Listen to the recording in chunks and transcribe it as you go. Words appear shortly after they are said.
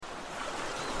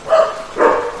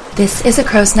This is a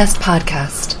Crow's Nest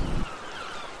podcast.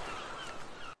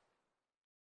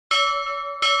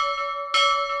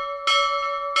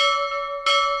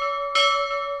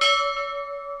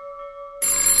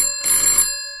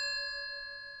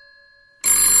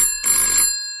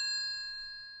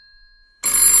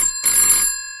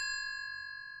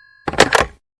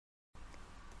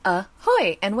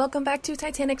 Hoi, and welcome back to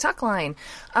Titanic Talkline.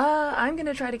 I'm going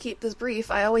to try to keep this brief.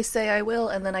 I always say I will,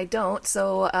 and then I don't,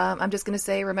 so I'm just going to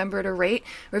say remember to rate,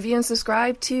 review, and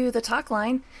subscribe to the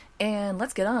Talkline, and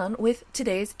let's get on with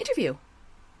today's interview.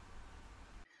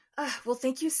 Well,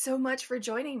 thank you so much for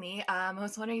joining me. I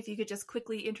was wondering if you could just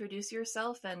quickly introduce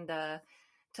yourself and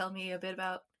tell me a bit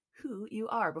about who you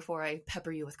are before I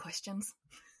pepper you with questions.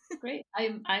 Great.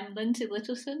 I'm Lindsay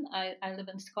Littleson. I live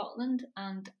in Scotland,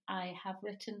 and I have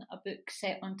written a book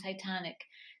set on Titanic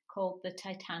called The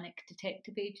Titanic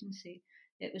Detective Agency.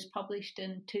 It was published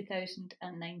in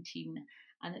 2019,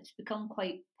 and it's become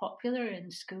quite popular in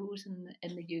schools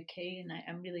in the UK, and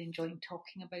I'm really enjoying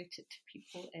talking about it to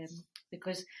people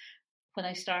because when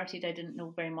I started, I didn't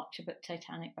know very much about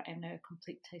Titanic, but I'm now a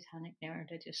complete Titanic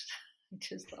nerd. I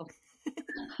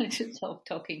just love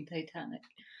talking Titanic.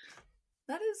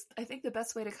 That is, I think, the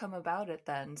best way to come about it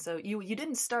then. So you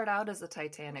didn't start out as a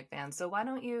Titanic fan, so why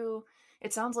don't you,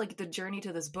 it sounds like the journey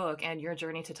to this book and your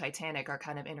journey to Titanic are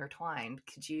kind of intertwined.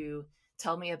 Could you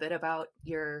tell me a bit about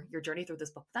your journey through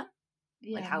this book then?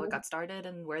 Yeah, like how it got started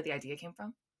and where the idea came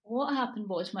from? What happened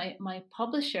was my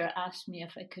publisher asked me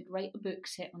if I could write a book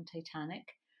set on Titanic,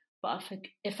 but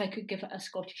if I could give it a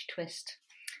Scottish twist.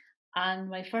 And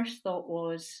my first thought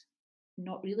was,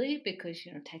 not really, because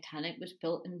Titanic was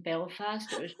built in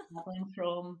Belfast. It was travelling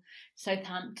from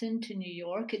Southampton to New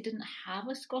York. It didn't have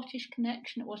a Scottish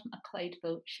connection. It wasn't a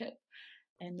Clyde-built ship,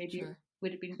 and maybe It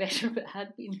would have been better if it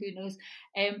had been. Who knows?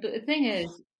 But the thing is,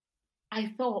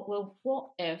 I thought, well,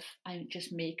 what if I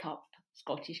just make up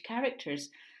Scottish characters,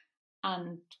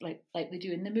 and like they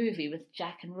do in the movie with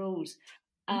Jack and Rose.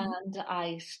 And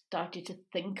I started to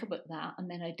think about that, and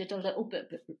then I did a little bit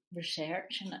of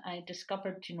research, and I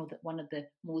discovered, that one of the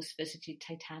most visited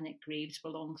Titanic graves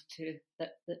belongs to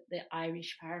the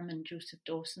Irish fireman Joseph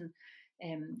Dawson,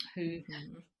 who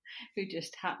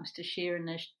just happens to share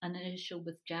an initial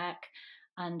with Jack,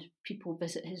 and people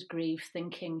visit his grave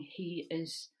thinking he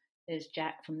is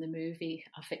Jack from the movie,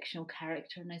 a fictional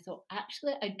character. And I thought,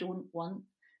 actually, I don't want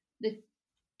the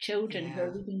children who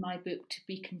are reading my book to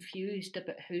be confused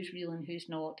about who's real and who's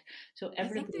not. So I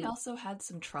think they also had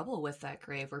some trouble with that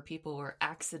grave where people were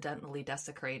accidentally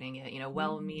desecrating it.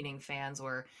 Well-meaning fans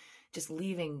were just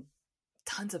leaving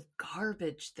tons of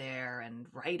garbage there and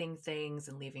writing things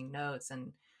and leaving notes.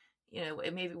 And,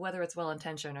 it may be, whether it's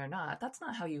well-intentioned or not, that's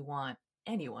not how you want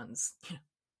anyone's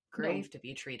grave to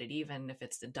be treated, even if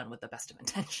it's done with the best of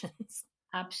intentions.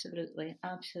 Absolutely.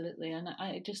 And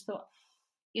I just thought,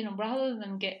 rather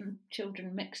than getting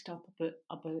children mixed up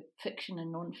about fiction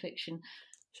and non-fiction,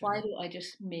 why don't I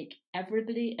just make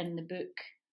everybody in the book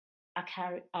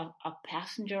a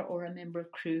passenger or a member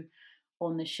of crew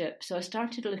on the ship? So I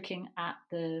started looking at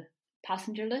the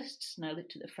passenger lists, and I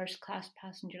looked at the first class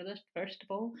passenger list first of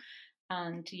all.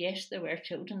 And yes, there were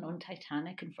children on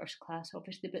Titanic in first class,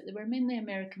 obviously, but they were mainly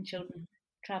American children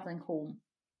travelling home.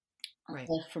 Right.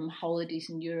 From holidays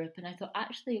in Europe. And I thought,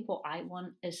 actually, what I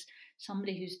want is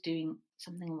somebody who's doing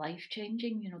something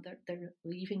life-changing. They're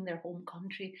leaving their home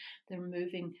country. They're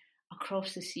moving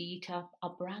across the sea to a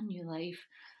brand new life.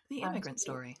 The immigrant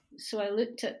story. So I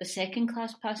looked at the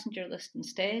second-class passenger list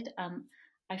instead, and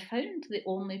I found the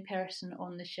only person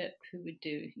on the ship who would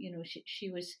do. She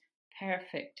was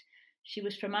perfect. She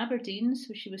was from Aberdeen,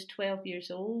 so she was 12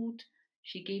 years old.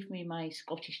 She gave me my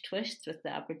Scottish twist with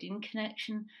the Aberdeen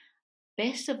connection.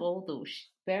 Best of all, though,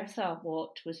 Bertha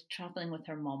Watt was travelling with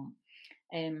her mum.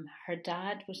 Her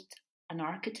dad was an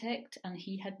architect, and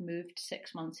he had moved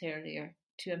 6 months earlier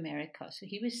to America. So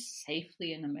he was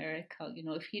safely in America.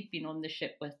 If he'd been on the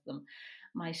ship with them,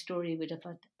 my story would have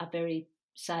had a very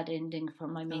sad ending for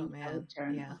my main character.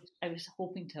 And I was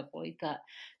hoping to avoid that.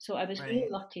 So I was really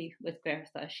lucky with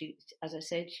Bertha. She, as I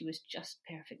said, she was just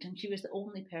perfect. And she was the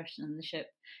only person in the ship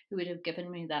who would have given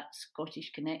me that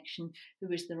Scottish connection, who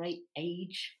was the right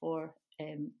age for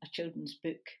a children's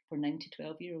book for 9 to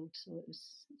 12-year-olds. So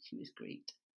she was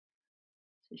great.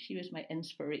 So she was my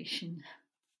inspiration.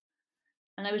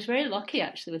 And I was very lucky,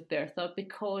 actually, with Bertha,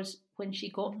 because when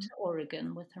she got to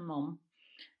Oregon with her mum,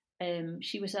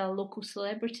 she was a local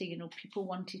celebrity. People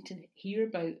wanted to hear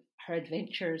about her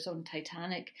adventures on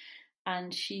Titanic,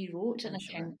 and she wrote an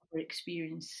account of her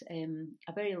experience,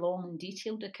 a very long and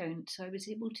detailed account. So I was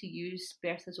able to use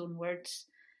Bertha's own words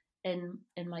in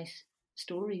my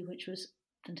story, which was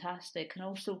fantastic. And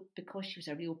also because she was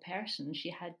a real person, she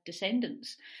had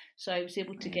descendants. So I was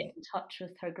able to get Right. in touch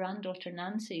with her granddaughter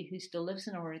Nancy, who still lives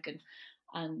in Oregon,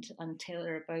 and tell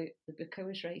her about the book I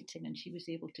was writing. And she was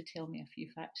able to tell me a few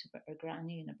facts about her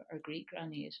granny and about her great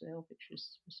granny as well, which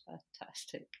was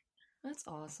fantastic. That's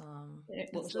awesome. It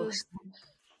It's was those awesome.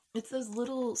 it's those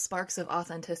little sparks of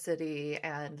authenticity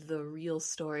and the real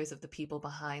stories of the people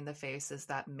behind the faces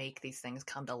that make these things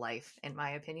come to life, in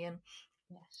my opinion.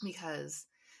 Yes. Because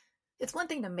it's one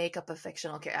thing to make up a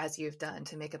fictional as you've done,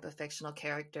 to make up a fictional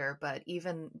character, but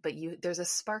there's a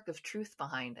spark of truth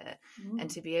behind it. And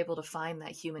Mm. to be able to find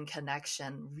that human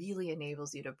connection really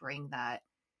enables you to bring that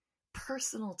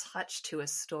personal touch to a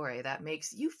story that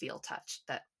makes you feel touched,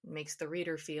 that makes the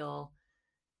reader feel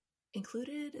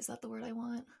included. Is that the word I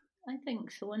want? I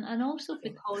think so, and also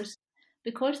Okay.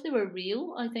 because they were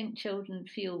real, I think children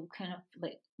feel kind of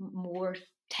like more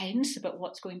tense about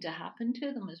what's going to happen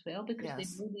to them as well, because they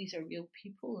Yes. know these are real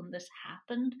people and this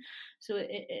happened. So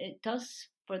it does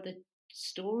for the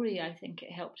story. I think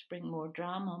it helps bring more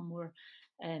drama, more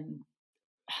um,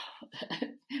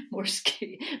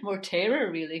 more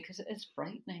terror, really, because it's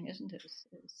frightening, isn't it?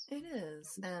 It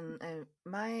is, and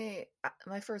my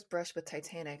first brush with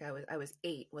Titanic, I was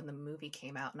 8 when the movie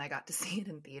came out, and I got to see it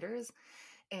in theaters.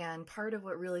 And part of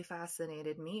what really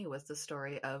fascinated me was the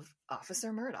story of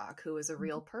Officer Murdoch, who was a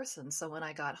real person. So when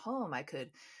I got home, I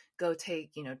could go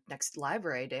take, next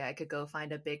library day, I could go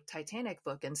find a big Titanic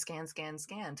book and scan, scan,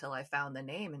 scan till I found the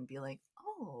name and be like,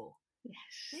 oh, Yes,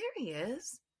 there he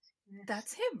is. yes.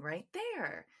 That's him right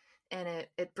there. And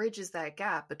it bridges that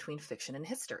gap between fiction and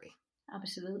history.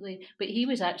 Absolutely, but he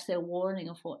was actually a warning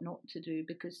of what not to do,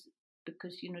 because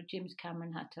James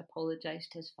Cameron had to apologise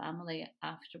to his family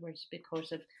afterwards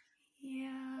because of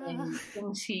Yeah.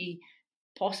 things he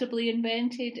possibly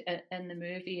invented in the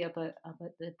movie about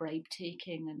the bribe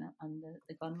taking and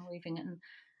the gun waving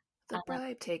The and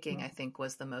bribe taking, yeah, I think,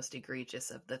 was the most egregious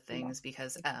of the yeah, things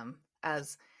because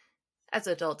as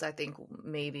adults, I think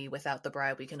maybe without the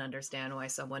bribe, we can understand why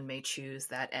someone may choose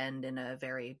that end in a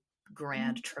very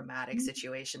grand, traumatic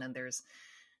situation.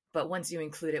 But once you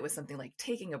include it with something like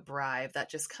taking a bribe, that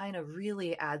just kind of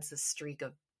really adds a streak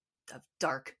of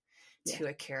dark yeah, to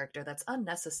a character that's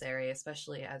unnecessary,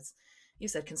 especially as you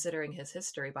said, considering his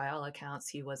history. By all accounts,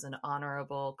 he was an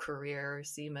honorable career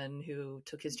seaman who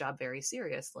took his job very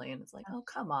seriously. And it's like, oh,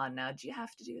 come on now. Do you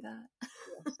have to do that?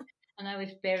 yes. And I was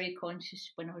very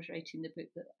conscious when I was writing the book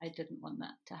that I didn't want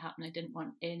that to happen. I didn't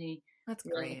want any That's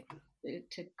relative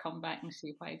great. to come back and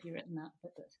say, "Why have you written that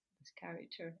about this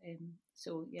character?"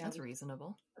 So yeah, That's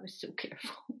reasonable. I was so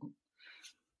careful.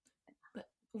 But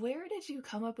where did you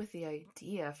come up with the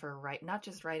idea for not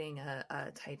just writing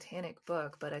a Titanic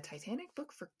book, but a Titanic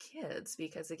book for kids?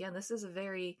 Because again, this is a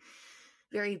very,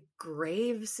 very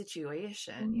grave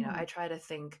situation. Mm. I try to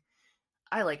think,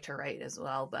 I like to write as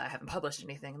well, but I haven't published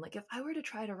anything. Like, if I were to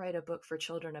try to write a book for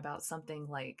children about something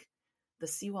like the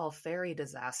Seawall ferry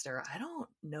disaster, I don't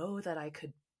know that I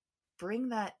could bring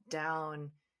that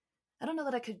down. I don't know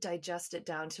that I could digest it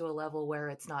down to a level where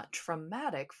it's not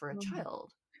traumatic for a Mm.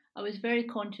 child. I was very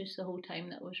conscious the whole time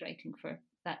that I was writing for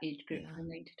that age group, Yeah. from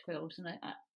 9 to 12s, and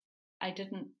I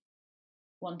didn't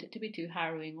want it to be too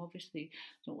harrowing. Obviously, I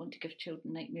don't want to give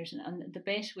children nightmares, and the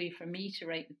best way for me to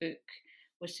write the book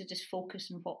was to just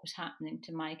focus on what was happening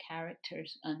to my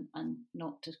characters and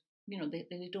not to,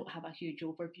 they don't have a huge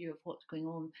overview of what's going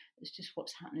on. It's just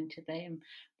what's happening to them.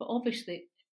 But obviously,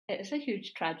 it's a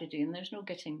huge tragedy, and there's no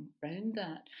getting round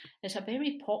that. It's a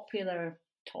very popular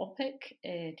topic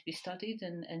to be studied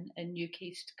in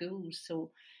UK schools.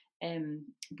 So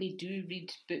we do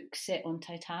read books set on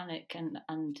Titanic, and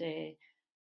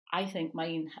I think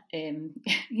mine,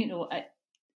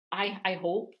 I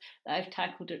hope that I've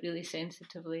tackled it really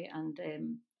sensitively, and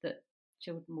that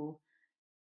children will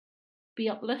be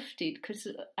uplifted, because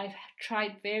I've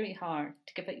tried very hard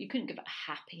to give it. You couldn't give it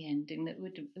a happy ending that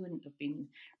wouldn't have been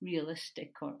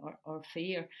realistic or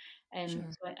fair.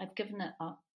 Sure. So I've given it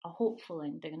a hopeful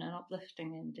ending and an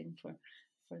uplifting ending for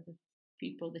the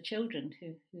people, the children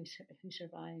who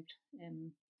survived.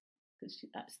 Because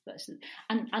that's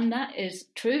and that is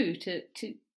true to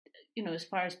as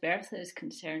far as Bertha is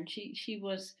concerned. She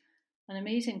was an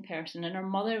amazing person, and her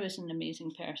mother was an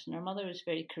amazing person. Her mother was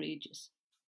very courageous.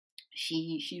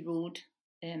 She rowed.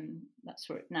 That's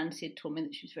what Nancy had told me,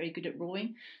 that she was very good at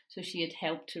rowing. So she had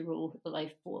helped to row the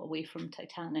lifeboat away from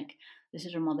Titanic. This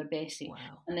is her mother, Bessie.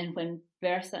 Wow. And then when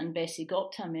Bertha and Bessie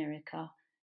got to America,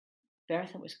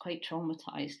 Bertha was quite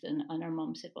traumatised, and her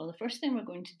mum said, well, the first thing we're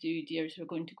going to do, dear, is we're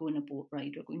going to go on a boat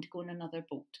ride. We're going to go on another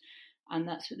boat. And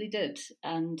that's what they did.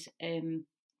 And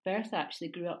Bertha actually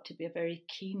grew up to be a very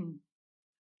keen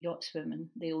yachtswomen.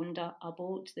 They owned a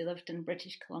boat. They lived in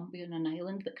British Columbia on an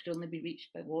island that could only be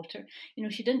reached by water.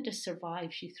 She didn't just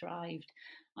survive, she thrived.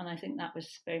 And I think that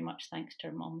was very much thanks to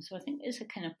her mum. So I think it's a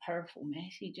kind of powerful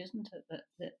message, isn't it?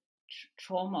 That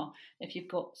trauma, if you've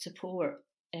got support,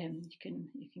 you can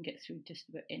get through just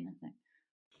about anything.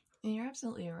 You're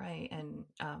absolutely right. And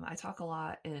I talk a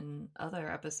lot in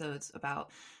other episodes about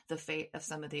the fate of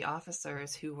some of the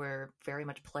officers who were very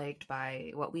much plagued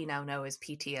by what we now know as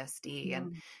PTSD.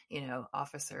 And,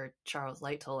 Officer Charles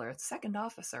Lightoller, second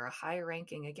officer, a high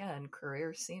ranking, again,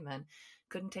 career seaman,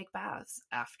 couldn't take baths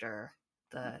after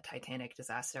the Titanic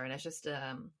disaster. And it's just,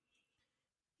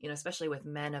 especially with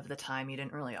men of the time, you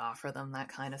didn't really offer them that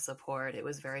kind of support. It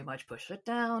was very much push it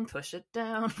down, push it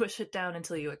down, push it down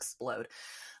until you explode.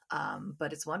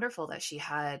 But it's wonderful that she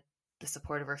had the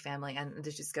support of her family. And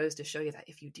it just goes to show you that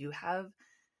if you do have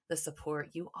the support,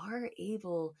 you are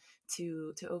able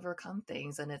to overcome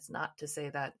things. And it's not to say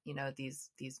that,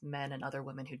 these men and other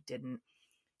women who didn't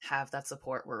have that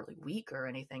support were really weak or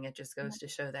anything. It just goes to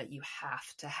show that you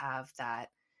have to have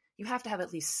that. You have to have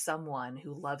at least someone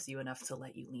who loves you enough to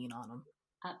let you lean on them.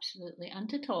 Absolutely. And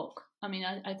to talk. I mean,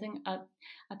 I think I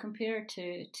compare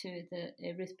to the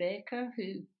Ruth Becker,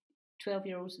 who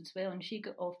 12-year-olds as well, and she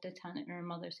got off Titanic and her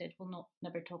mother said, we'll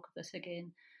never talk of this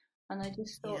again. And I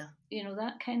just thought,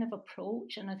 that kind of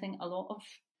approach, and I think a lot of,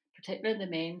 particularly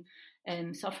the men,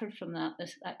 suffered from that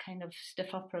kind of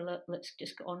stiff upper, let's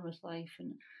just get on with life,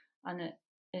 and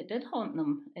it did haunt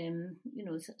them.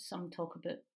 Some talk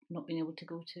about not being able to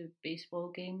go to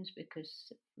baseball games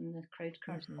because when the crowd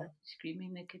cars started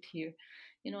screaming, they could hear,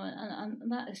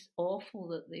 and that is awful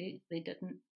that they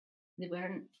didn't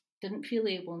feel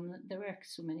able, and there were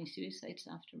so many suicides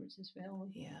afterwards as well.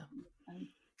 Yeah. And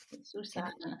it's so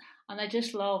sad. And I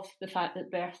just love the fact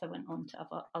that Bertha went on to have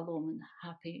a long and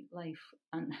happy life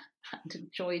and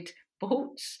enjoyed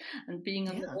boats and being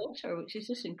on the water, which is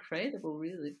just incredible,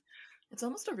 really. It's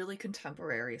almost a really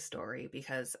contemporary story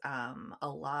because a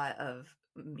lot of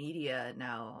media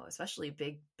now, especially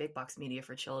big box media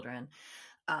for children,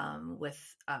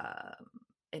 with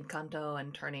Encanto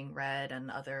and Turning Red and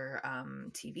other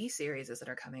TV series that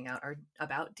are coming out are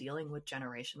about dealing with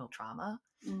generational trauma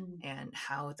and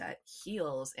how that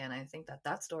heals. And I think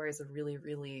that story is a really,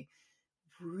 really,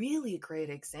 really great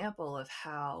example of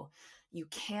how you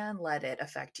can let it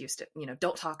affect you.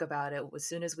 Don't talk about it. As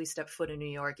soon as we step foot in New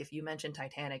York, if you mention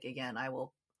Titanic again,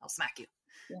 I'll smack you.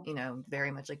 Yeah. Very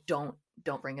much like, don't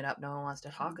bring it up. No one wants to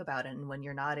talk about it. And when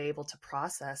you're not able to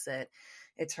process it,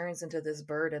 it turns into this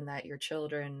burden that your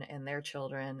children and their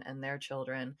children and their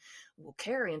children will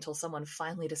carry until someone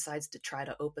finally decides to try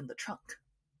to open the trunk.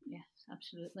 Yes,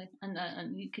 absolutely.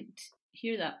 And you could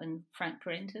hear that when Frank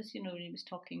Parentis, he was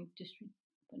talking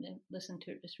when I listened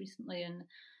to it just recently, and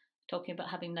talking about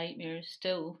having nightmares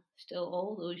still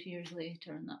all those years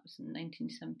later, and that was in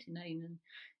 1979, and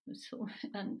it was so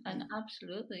and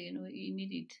absolutely, you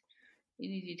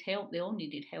needed help. They all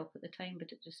needed help at the time,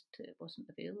 but it wasn't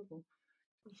available.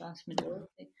 The vast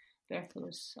majority. Bertha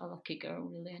was a lucky girl,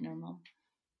 really, and her mum.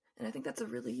 And I think that's a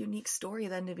really unique story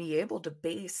then to be able to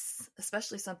base,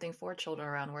 especially something for children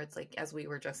around, where it's like, as we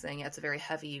were just saying, it's a very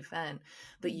heavy event,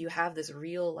 but you have this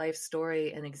real life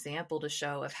story, an example to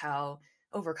show of how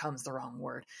overcomes the wrong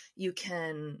word. You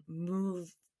can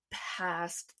move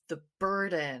past the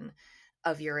burden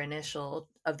of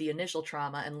the initial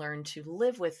trauma and learn to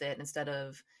live with it instead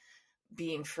of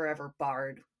being forever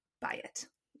barred by it.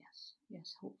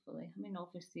 Yes, hopefully. I mean,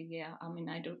 obviously, yeah. I mean,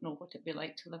 I don't know what it'd be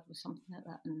like to live with something like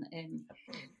that,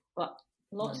 but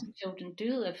lots of children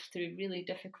do live through really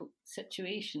difficult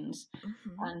situations,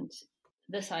 and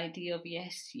this idea of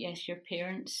yes, your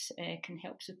parents can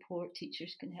help support,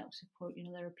 teachers can help support.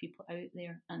 There are people out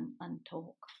there and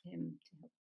talk to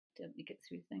help you get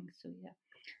through things. So yeah,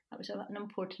 that was an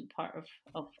important part of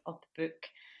the book.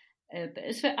 But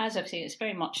as I've said, it's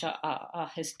very much a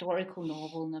historical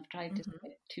novel, and I've tried to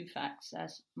get two facts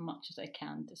as much as I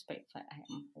can, despite the fact I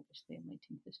am obviously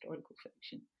writing historical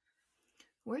fiction.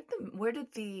 Where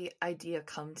did the idea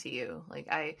come to you? Like,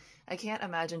 I can't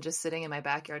imagine just sitting in my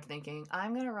backyard thinking,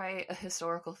 I'm going to write a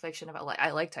historical fiction about, like,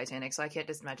 I like Titanic, so I can't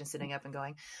just imagine sitting up and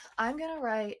going, I'm going to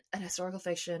write an historical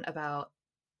fiction about,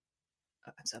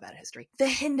 I'm so bad at history, the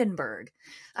Hindenburg.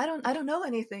 I don't know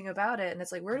anything about it. And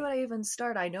it's like, where do I even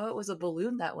start? I know it was a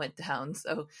balloon that went down.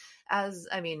 So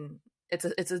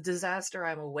it's a disaster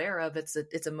I'm aware of.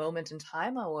 It's a moment in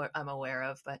time I'm aware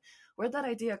of, but where'd that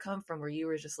idea come from where you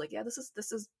were just like, yeah, this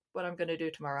is what I'm going to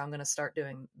do tomorrow. I'm going to start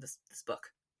doing this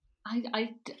book.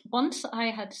 Once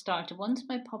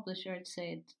my publisher had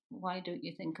said, "Why don't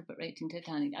you think about writing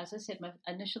Titanic?" As I said, my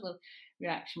initial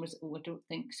reaction was, "Oh, I don't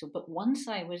think so." But once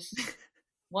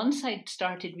I'd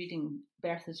started reading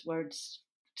Bertha's words,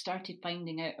 started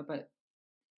finding out about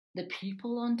the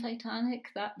people on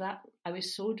Titanic, that I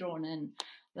was so drawn in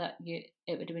that it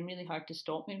would have been really hard to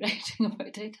stop me writing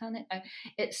about Titanic.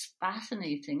 It's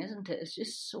fascinating, isn't it? It's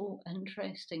just so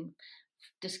interesting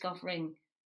discovering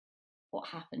what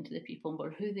happened to the people on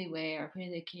board, who they were, where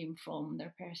they came from,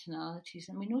 their personalities.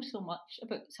 And we know so much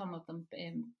about some of them,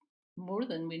 more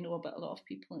than we know about a lot of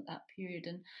people at that period.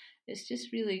 And it's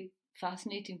just really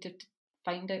fascinating to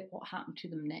find out what happened to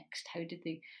them next. How did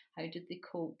they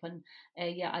cope? And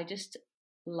I just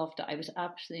loved it. I was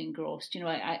absolutely engrossed.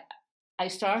 I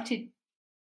started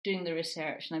doing the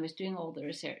research, and I was doing all the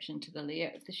research into the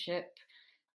layout of the ship,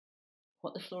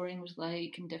 what the flooring was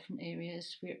like in different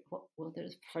areas, whether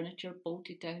there's furniture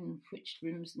bolted down, which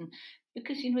rooms, and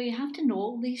because you have to know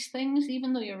all these things,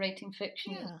 even though you're writing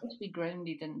fiction. It's supposed to be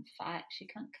grounded in facts. You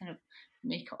can't kind of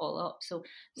make it all up. So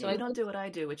I don't do what I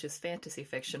do, which is fantasy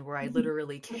fiction, where I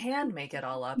literally can make it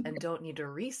all up and don't need to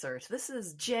research. This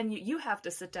is you have to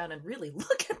sit down and really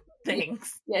look at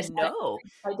things. Yes, no,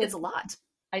 it's a lot.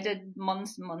 I did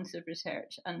months and months of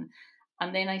research, and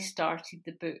then I started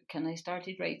the book, and I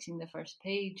started writing the first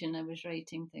page, and I was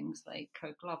writing things like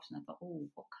her gloves, and I thought, oh,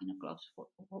 what kind of gloves?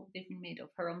 What they've been made of?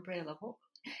 Her umbrella? What?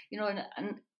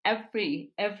 And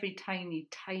every tiny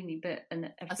bit,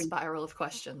 and a spiral of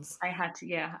questions. I had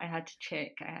to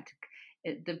check.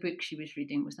 The book she was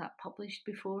reading, was that published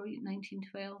before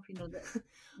 1912?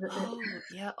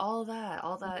 All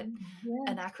that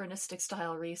anachronistic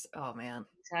style research. Oh man,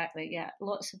 exactly. Yeah,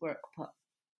 lots of work, but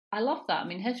I love that. I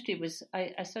mean, history was,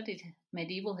 I studied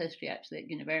medieval history actually at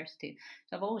university,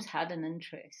 so I've always had an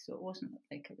interest, so it wasn't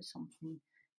like it was something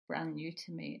brand new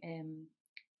to me.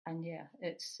 And yeah,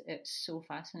 it's so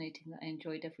fascinating that I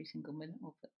enjoyed every single minute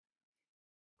of it.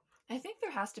 I think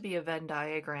there has to be a Venn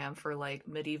diagram for like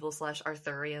medieval /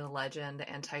 Arthurian legend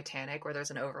and Titanic where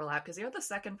there's an overlap, because you're the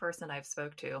second person I've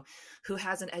spoke to who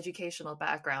has an educational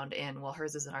background in, well,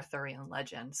 hers is an Arthurian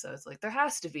legend. So it's like there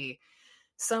has to be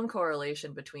some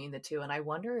correlation between the two, and I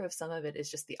wonder if some of it is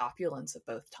just the opulence of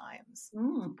both times.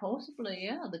 Possibly,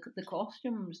 yeah. The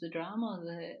costumes, the drama,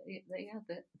 the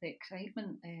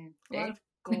excitement, a lot of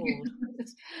gold.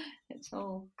 it's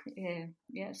all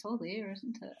it's all there,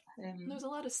 isn't it? There's a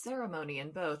lot of ceremony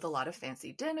in both, a lot of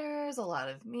fancy dinners, a lot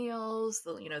of meals.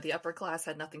 The upper class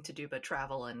had nothing to do but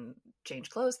travel and change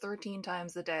clothes 13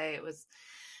 times a day.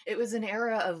 It was an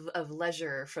era of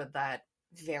leisure for that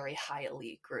very high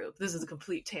elite group. This is a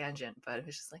complete tangent, but it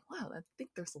was just like, wow, I think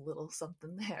there's a little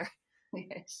something there.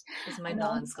 Yes. It's my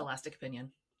non-scholastic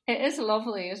opinion. It is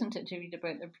lovely, isn't it, to read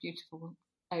about their beautiful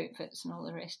outfits and all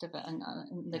the rest of it, and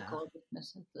the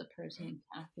gorgeousness of the Percy and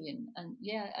Cathy, and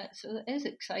so it is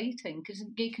exciting, because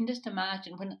you can just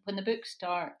imagine when the book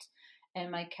starts and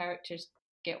my characters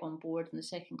get on board and the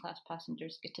second class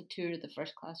passengers get a tour of the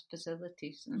first class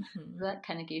facilities, and that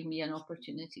kind of gave me an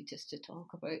opportunity just to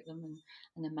talk about them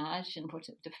and imagine what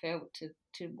it would have felt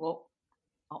to walk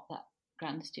up that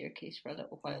grand staircase for a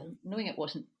little while, knowing it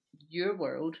wasn't your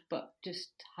world, but just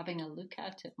having a look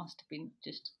at it must have been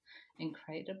just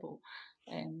incredible,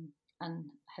 and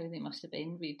how they must have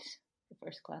envied the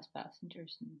first class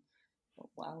passengers and thought,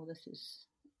 wow, this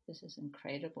is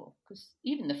incredible, because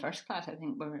even the first class, I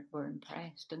think, were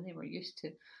impressed, and they were used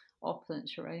to opulent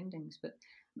surroundings. But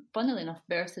funnily enough,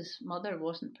 Bertha's mother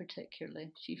wasn't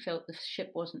particularly. She felt the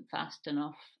ship wasn't fast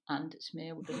enough, and it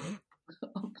smelled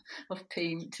of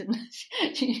paint, and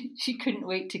she couldn't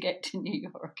wait to get to New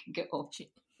York and get off.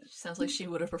 She sounds like she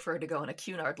would have preferred to go on a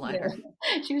Cunard liner.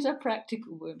 Yeah. She was a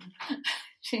practical woman.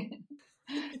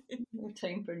 No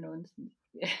time for nonsense.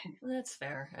 Yeah, well, that's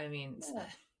fair. I mean. Yeah.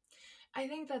 I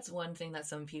think that's one thing that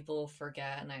some people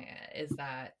forget, is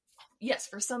that, yes,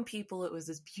 for some people it was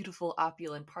this beautiful,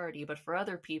 opulent party, but for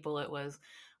other people it was,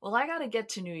 well, I gotta get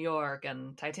to New York,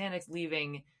 and Titanic's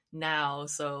leaving now,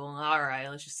 so all right,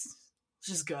 let's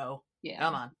just go. Yeah,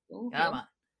 come on.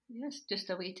 Yes, just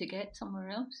a way to get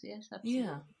somewhere else. Yes, absolutely.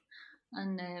 Yeah,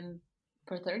 and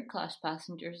for third class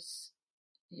passengers,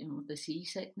 the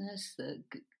seasickness, the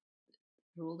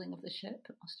rolling of the ship,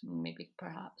 it must have been maybe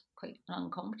perhaps quite an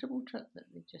uncomfortable trip that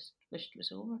they just wished was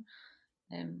over.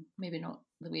 Maybe not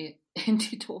the way it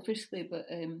ended, obviously, but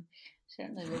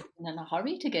certainly they were in a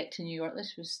hurry to get to New York.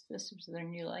 This was their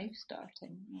new life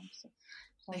starting. So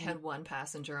They had one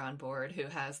passenger on board who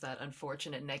has that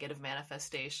unfortunate negative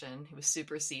manifestation. He was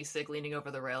super seasick, leaning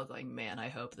over the rail, going, "Man, I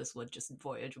hope this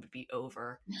voyage would be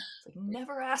over." It's like,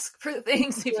 never ask for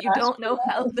things if you don't know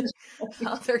how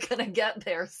they're gonna get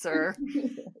there, sir.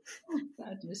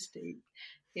 Bad mistake.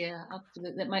 Yeah,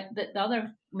 absolutely. The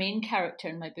other main character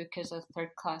in my book is a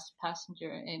third class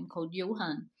passenger called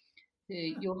Johan,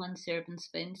 Johan Serban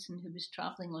Svensson, who was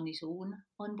travelling on his own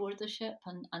on board the ship,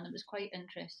 and it was quite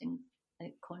interesting,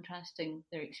 contrasting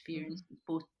their experiences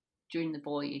both during the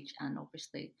voyage and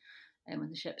obviously when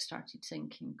the ship started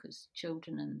sinking, because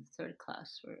children in third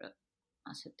class were at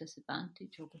massive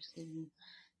disadvantage, obviously,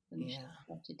 when the ship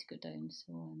started to go down.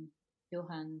 So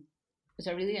Johan was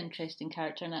a really interesting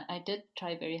character, and I did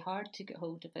try very hard to get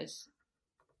hold of his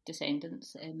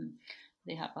descendants.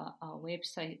 They have a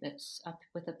website that's up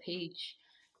with a page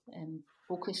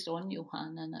focused on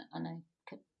Johan, and I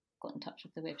got in touch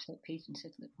with the website page and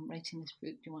said, "Look, I'm writing this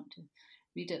book, do you want to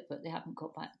read it?" But they haven't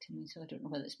got back to me, so I don't know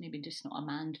whether it's maybe just not a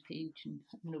manned page and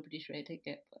nobody's read it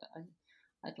yet. But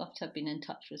I'd love to have been in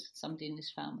touch with somebody in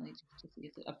his family just to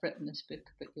see that I've written this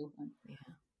book about Johan. Yeah.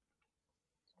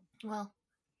 Well,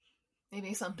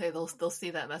 maybe someday they'll see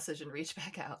that message and reach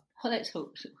back out. Well, let's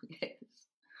hope so, yes.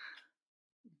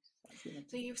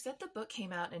 So you've said the book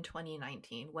came out in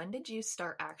 2019. When did you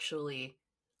start actually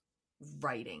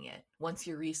writing it? Once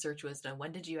your research was done,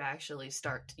 when did you actually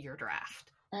start your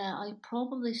draft? I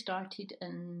probably started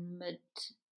in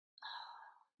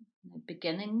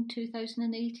beginning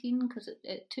 2018, because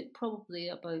it took probably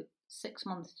about 6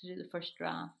 months to do the first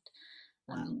draft.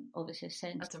 Wow. And obviously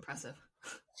that's impressive.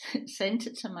 Sent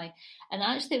it to and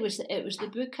actually it was the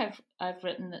book I've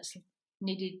written that's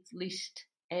needed least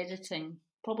editing,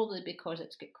 probably because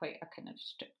it's got quite a kind of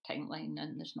strict timeline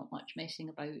and there's not much messing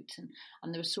about,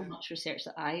 and there was so much research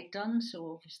that I'd done,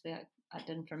 so obviously I had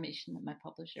information that my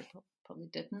publisher probably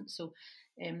didn't. So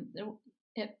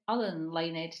other than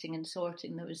line editing and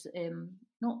sorting, there was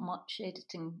not much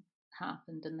editing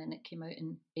happened, and then it came out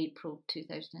in April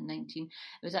 2019.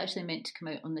 It was actually meant to come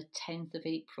out on the 10th of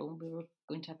April. We were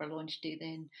going to have our launch day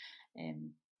then,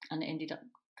 and it ended up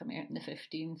coming out on the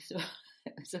 15th, so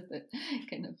it was a bit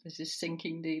kind of a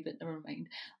sinking day, but never mind.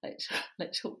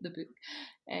 Let's hope the book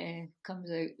comes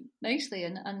out nicely,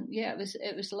 and yeah,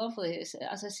 it was lovely.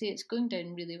 As I say, it's going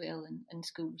down really well in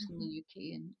schools in the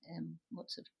UK, and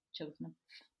lots of children have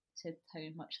said how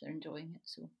much they're enjoying it,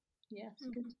 so yeah, it's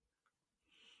good.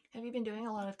 Have you been doing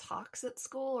a lot of talks at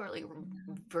school, or like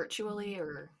virtually,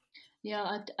 or?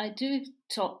 Yeah, I do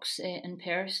talks in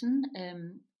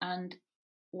person, and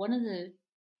one of the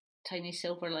tiny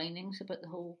silver linings about the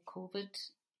whole COVID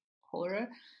horror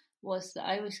was that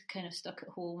I was kind of stuck at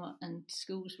home, and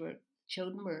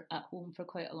children were at home for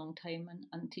quite a long time,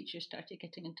 and teachers started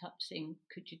getting in touch saying,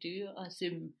 could you do a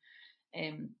Zoom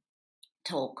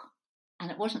talk?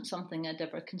 And it wasn't something I'd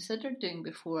ever considered doing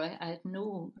before. I had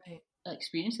no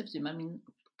experience of Zoom. I mean,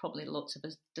 probably lots of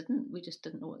us didn't. We just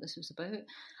didn't know what this was about.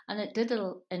 And it did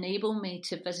enable me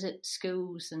to visit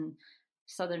schools in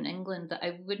southern England that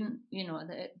I wouldn't,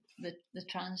 the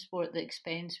transport, the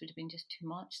expense would have been just too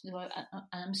much. So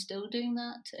I'm still doing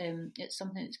that. It's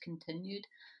something that's continued.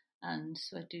 And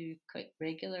so I do quite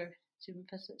regular Zoom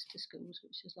visits to schools,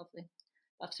 which is lovely.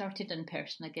 I've started in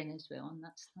person again as well, and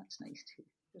that's nice too.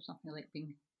 There's nothing like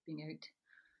being out.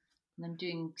 And I'm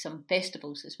doing some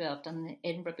festivals as well. I've done the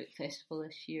Edinburgh Book Festival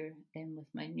this year with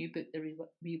my new book, The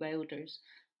Rewilders,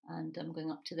 and I'm going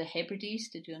up to the Hebrides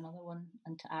to do another one,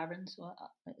 and to Arran. So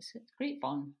it's great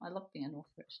fun. I love being an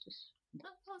author. It's just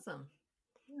awesome.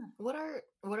 Yeah. What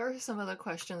are some of the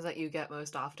questions that you get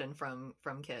most often from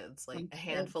kids? Like a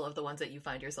handful of the ones that you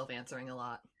find yourself answering a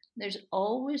lot. There's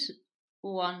always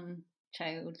one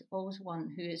child, always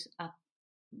one who is a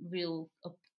real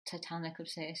Titanic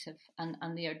obsessive,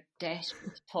 and they are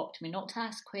desperate to talk to me, not to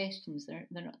ask questions. They're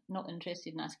not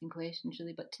interested in asking questions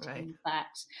really, but to tell me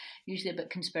facts, usually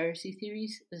about conspiracy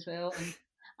theories as well.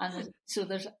 And so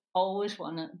there's always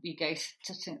one of you guys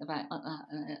sitting at the back like that,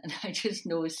 and I just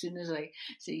know as soon as I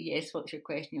say yes, what's your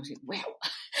question, you'll say well,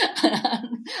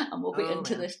 and we'll get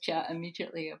into this chat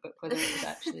immediately about whether it was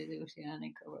actually the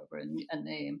Oceanic or whatever,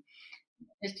 and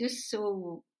it's just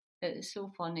it's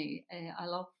so funny. I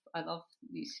love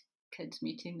these kids,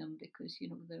 meeting them, because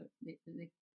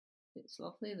it's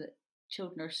lovely that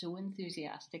children are so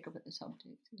enthusiastic about the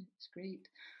subject. It's great,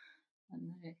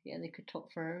 and they could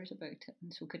talk for hours about it,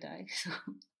 and so could I. So.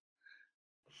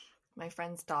 My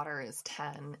friend's daughter is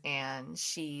 10, and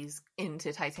she's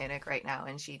into Titanic right now,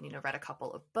 and she read a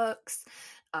couple of books,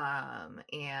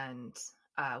 and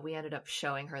we ended up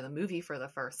showing her the movie for the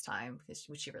first time, which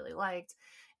she really liked.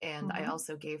 And I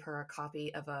also gave her a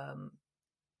copy of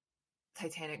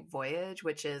Titanic Voyage,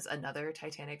 which is another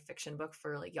Titanic fiction book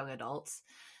for like young adults.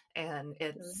 And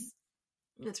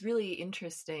it's really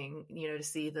interesting, to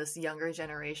see this younger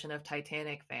generation of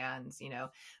Titanic fans,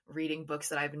 reading books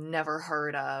that I've never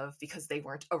heard of because they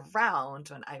weren't around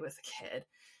when I was a kid,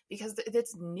 because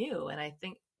it's new. And I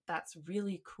think that's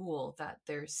really cool that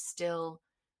there's still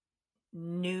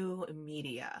new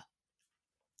media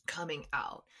coming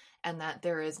out, and that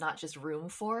there is not just room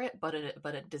for it, but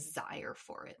a desire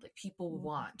for it. Like, people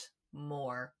want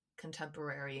more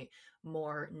contemporary,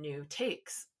 more new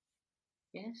takes.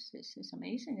 Yes, it's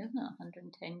amazing, isn't it?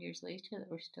 110 years later, that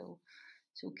we're still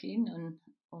so keen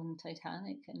on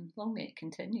Titanic, and long may it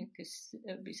continue, because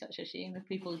it would be such a shame if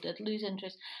people did lose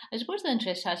interest. I suppose the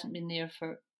interest hasn't been there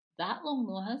for that long,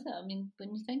 though, has it? I mean,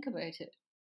 when you think about it,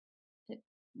 it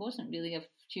wasn't really of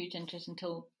huge interest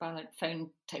until Ballard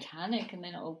found Titanic, and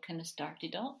then it all kind of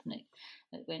started up, and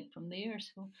it went from there.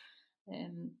 So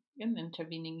in the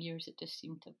intervening years, it just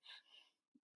seemed to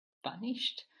have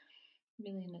vanished,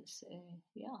 really. And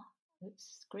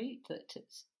it's great that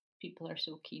people are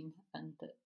so keen, and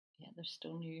that there's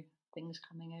still new things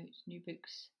coming out, new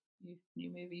books,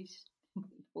 new movies,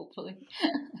 hopefully.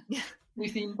 Yeah. New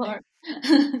theme park.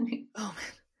 Oh man,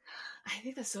 I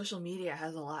think the social media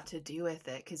has a lot to do with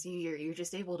it, because you're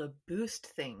just able to boost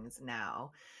things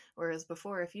now. Whereas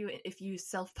before, if you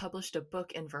self-published a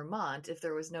book in Vermont, if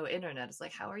there was no internet, it's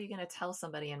like, how are you going to tell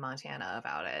somebody in Montana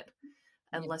about it?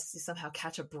 Unless you somehow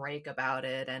catch a break about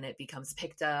it and it becomes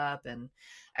picked up and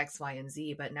X, Y, and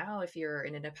Z. But now, if you're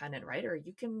an independent writer,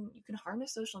 you can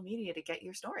harness social media to get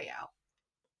your story out.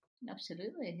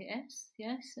 Absolutely,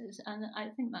 yes, and I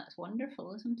think that's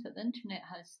wonderful, isn't it? The internet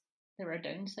there are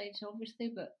downsides,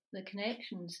 obviously, but the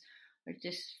connections are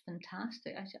just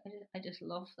fantastic. I just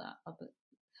love that about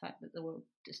the fact that the world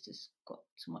just has got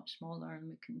so much smaller, and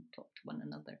we can talk to one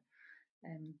another.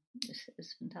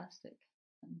 It's fantastic.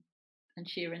 And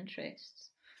share interests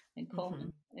in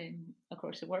common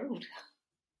across the world.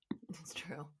 It's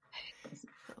true.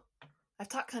 I've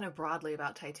talked kind of broadly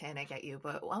about Titanic at you,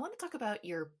 but I want to talk about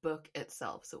your book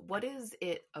itself. So what is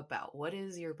it about? What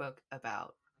is your book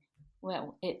about?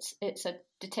 Well, it's a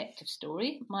detective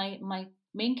story. My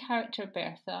main character,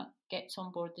 Bertha, gets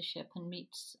on board the ship and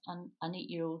meets an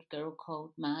 8-year-old girl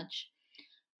called Madge.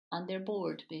 And they're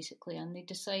bored, basically, and they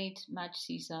decide,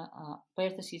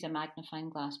 Bertha sees a magnifying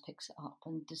glass, picks it up,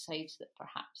 and decides that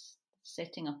perhaps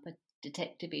setting up a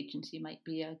detective agency might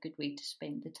be a good way to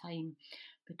spend the time,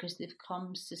 because they've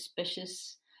become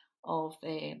suspicious of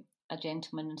a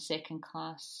gentleman in second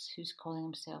class who's calling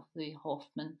himself Louis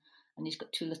Hoffman, and he's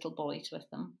got 2 little boys with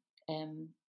him.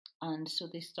 And so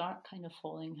they start kind of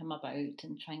following him about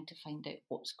and trying to find out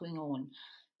what's going on,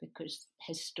 because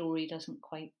his story doesn't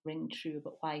quite ring true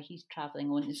about why he's travelling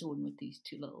on his own with these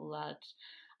 2 little lads.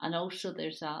 And also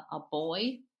there's a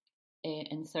boy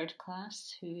in 3rd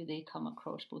class who they come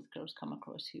across, both girls come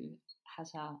across, who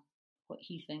has what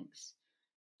he thinks,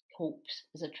 hopes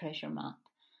is a treasure map.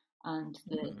 And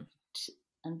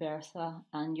and Bertha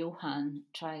and Johann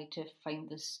try to find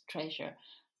this treasure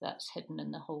that's hidden in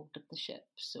the hold of the ship.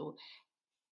 So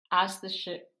as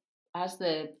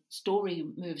the story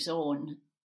moves on,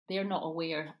 they're not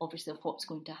aware, obviously, of what's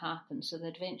going to happen. So the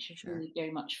adventure is really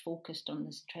very much focused on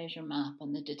this treasure map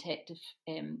and the detective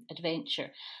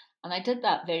adventure. And I did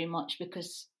that very much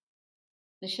because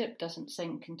the ship doesn't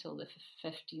sink until the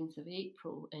 15th of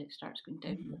April. It starts going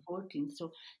down to the 14th.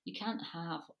 So you can't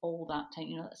have all that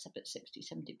time. That's about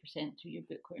 60-70% through your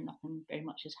book where nothing very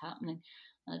much is happening.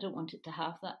 And I don't want it to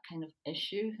have that kind of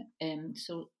issue.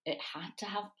 So it had to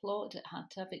have plot, it had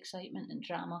to have excitement and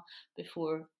drama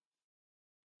before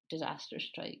disaster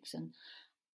strikes. And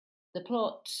the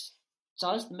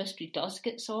the mystery does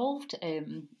get solved,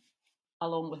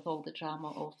 along with all the drama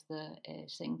of the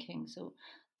sinking. So,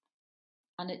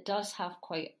 and it does have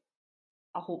quite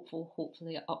a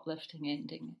hopefully uplifting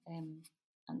ending, and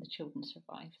the children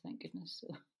survive, thank goodness.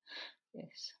 So,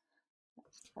 yes,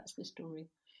 that's the story.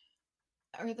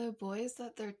 Are the boys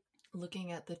that they're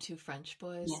looking at the 2 French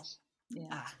boys? Yes.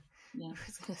 Yeah. Yeah. I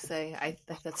was going to say,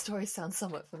 that story sounds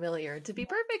somewhat familiar. To be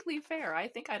perfectly fair, I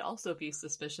think I'd also be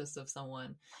suspicious of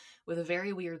someone with a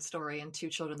very weird story and 2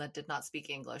 children that did not speak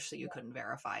English, so you couldn't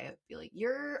verify it. Be like,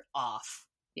 you're off.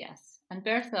 Yes. And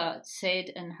Bertha said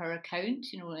in her account,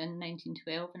 in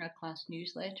 1912 in her class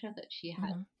newsletter, that she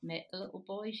had met the little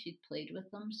boys, she'd played with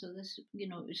them. So this, it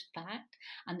was fact,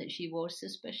 and that she was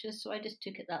suspicious. So I just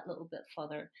took it that little bit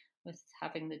further with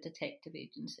having the detective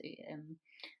agency,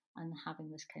 and having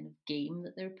this kind of game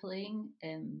that they're playing,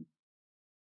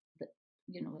 that,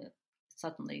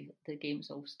 suddenly the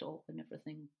games all stop and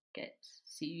everything gets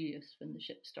serious when the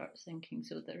ship starts sinking.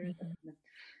 So there is,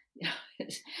 Mm-hmm.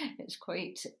 it's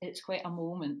quite a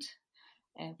moment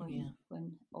Yeah.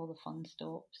 when all the fun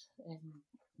stops.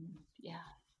 Yeah,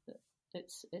 but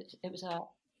it was a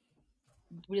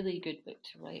really good book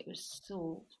to write. It was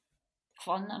so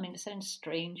fun. I mean, it sounds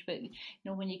strange, but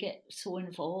when you get so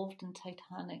involved in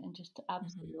Titanic and just Mm-hmm.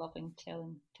 absolutely loving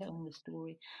telling the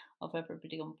story of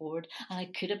everybody on board. And I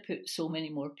could have put so many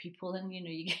more people in.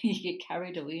 You get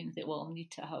carried away and think, well, I'll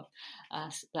need to have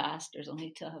the Astors, I'll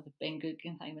need to have a Ben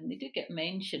Guggenheim, and they do get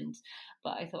mentioned.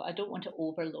 But I thought I don't want to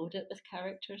overload it with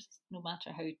characters, no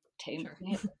matter how Sure.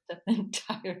 tempting it is, the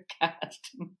entire cast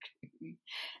and crew.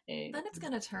 Then it's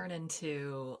going to turn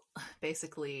into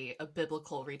basically a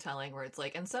biblical retelling where it's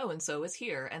like, and so is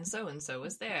here, and so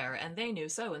is there, and they knew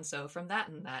so and so from that,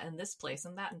 and this place,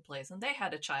 and that and place, and they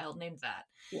had a child named that.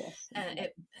 Yes, And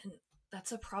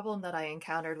that's a problem that I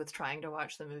encountered with trying to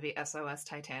watch the movie SOS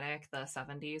Titanic, the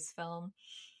 70s film,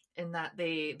 in that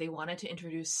they wanted to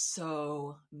introduce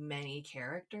so many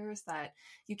characters that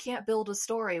you can't build a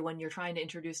story when you're trying to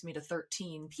introduce me to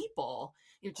 13 people.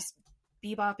 You're just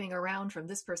bebopping around from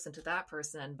this person to that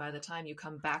person, and by the time you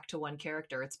come back to one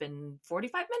character, it's been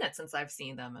 45 minutes since I've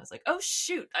seen them. I was like, oh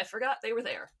shoot, I forgot they were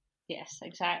there. yes,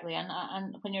 exactly.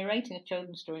 And when you're writing a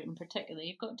children's story in particular,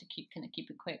 you've got to keep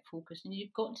it quite focused, and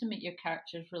you've got to make your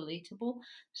characters relatable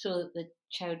so that the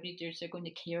child readers are going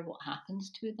to care what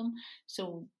happens to them.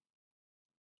 So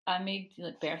I made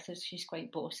like Bertha. She's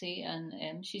quite bossy,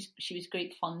 and she was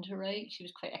great fun to write. She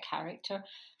was quite a character.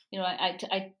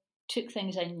 I took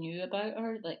things I knew about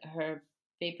her, like her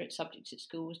favourite subjects at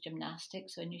school was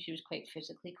gymnastics, so I knew she was quite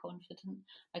physically confident.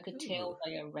 I could Ooh. tell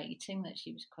by her writing that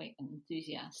she was quite an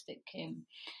enthusiastic,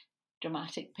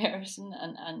 dramatic person,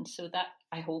 and so that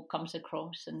I hope comes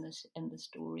across in the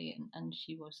story, and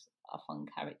she was a fun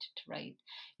character to write.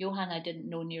 Johann I didn't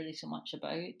know nearly so much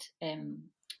about,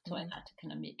 so I had to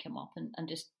kind of make him up and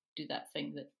just do that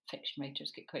thing that fiction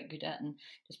writers get quite good at, and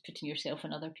just putting yourself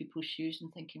in other people's shoes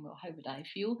and thinking, well, how would I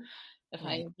feel if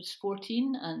I was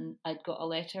 14 and I'd got a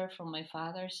letter from my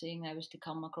father saying I was to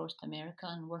come across to America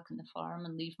and work on the farm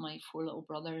and leave my 4 little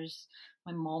brothers,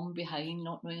 my mom behind,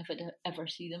 not knowing if I'd ever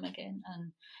see them again,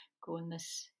 and go on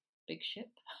this big ship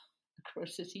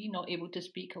across the sea, not able to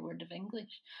speak a word of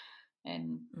English. Yeah,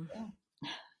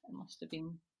 it must have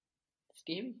been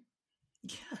scary.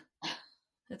 Yeah,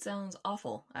 it sounds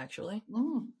awful, actually.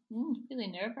 Really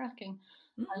nerve-wracking.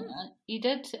 Mm-hmm. And he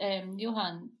did,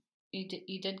 Johann,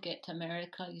 he did get to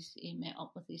America. He met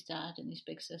up with his dad and his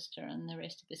big sister, and the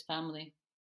rest of his family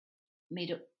made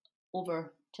it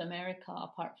over to America,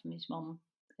 apart from his mum,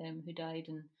 who died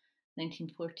in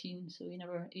 1914. So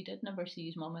he did never see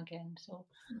his mum again. So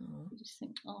you just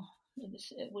think, oh,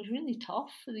 it was really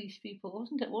tough for these people,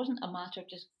 wasn't it? It wasn't a matter of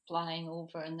just flying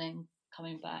over and then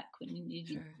coming back when you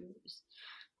needed to.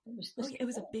 It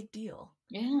was a big deal.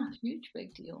 Yeah, huge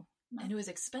big deal. And it was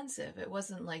expensive. It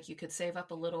wasn't like you could save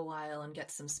up a little while and get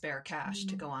some spare cash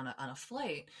to go on a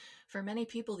flight. For many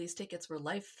people, these tickets were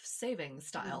life-saving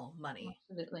style money.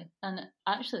 Absolutely. And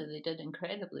actually, they did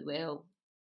incredibly well,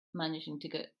 managing to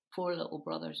get 4 little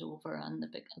brothers over and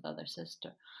the other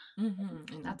sister.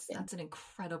 Mm-hmm. And that's an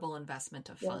incredible investment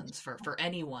of funds for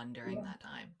anyone during that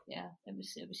time. Yeah, it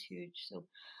was huge. So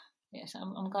yes,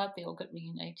 I'm glad they all got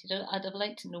reunited. I'd have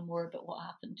liked to know more about what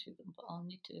happened to them, but I'll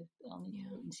need to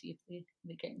wait and see if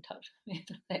they get in touch with me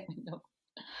to let me know.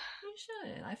 You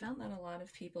should. I found that a lot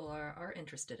of people are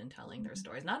interested in telling their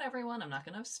stories. Not everyone. I'm not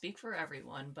going to speak for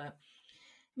everyone, but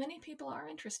many people are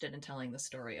interested in telling the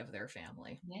story of their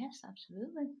family. Yes,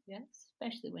 absolutely. Yes,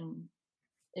 especially when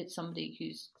it's somebody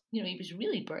who's, he was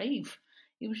really brave.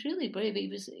 He was really brave. He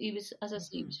was, as I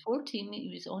say, he was 14.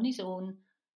 He was on his own,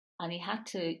 and he had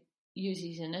to use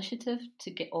his initiative to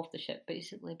get off the ship,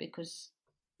 basically, because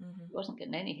he wasn't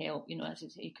getting any help. As I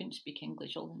say, he couldn't speak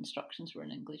English. All the instructions were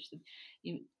in English.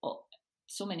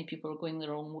 So many people were going the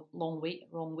wrong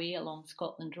way along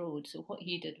Scotland Road. So what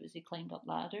he did was he climbed up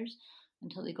ladders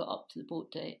until he got up to the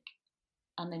boat deck,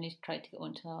 and then he tried to get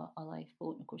onto a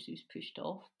lifeboat. And of course, he was pushed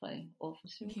off by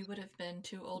officers. He would have been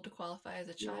too old to qualify as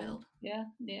a child. Yeah.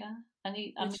 And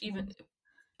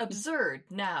absurd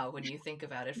now when you think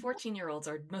about it. 14-year-olds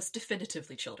are most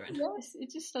definitively children. Yes,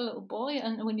 it's just a little boy,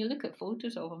 and when you look at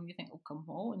photos of him, you think, "Oh, come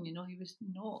on!" He was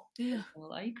not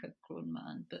like a grown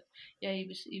man. But yeah, he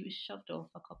was shoved off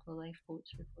a couple of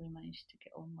lifeboats before he managed to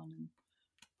get on one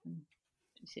and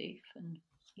be safe. And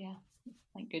yeah,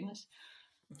 thank goodness.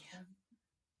 Yeah.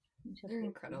 They're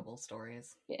incredible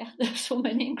stories. Yeah, there's so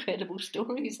many incredible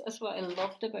stories. That's what I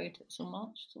loved about it so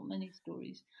much. So many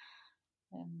stories.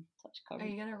 such Are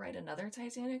courage. you going to write another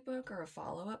Titanic book or a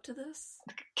follow-up to this?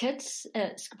 Kids,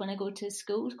 when I go to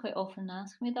schools, quite often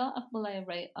ask me that, will I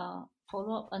write a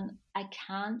follow-up? And I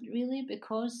can't really,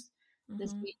 because the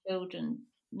Mm-hmm. three children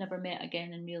never met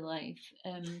again in real life.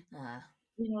 Ah,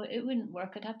 It wouldn't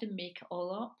work. I'd have to make it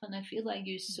all up, and I feel I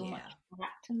use so much yeah,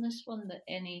 fact in this one that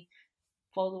any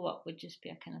follow up would just be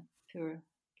a kind of poor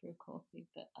copy.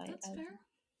 But that's fair.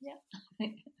 yeah,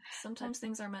 Sometimes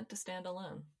things are meant to stand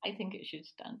alone. I think it should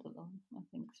stand alone. I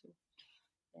think so.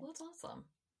 Yeah. Well, that's awesome.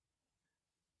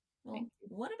 Well, Thank you.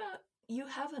 what about you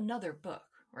have another book,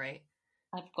 right?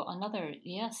 I've got another,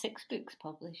 6 books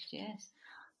published. Yes.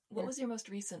 What was your most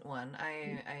recent one?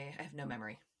 I have no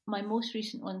memory. My most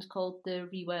recent one's called The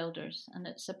Rewilders, and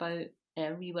it's about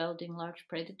rewilding large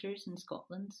predators in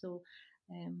Scotland. So,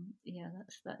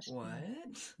 that's What?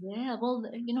 yeah. Well,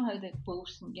 you know how the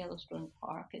wolves in Yellowstone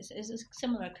Park is a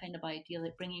similar kind of idea,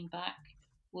 like bringing back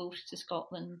wolves to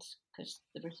Scotland, because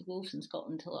there was wolves in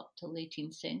Scotland till up till the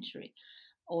 18th century,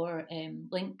 or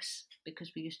lynx,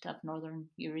 because we used to have northern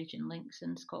Eurasian lynx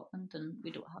in Scotland, and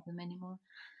we don't have them anymore.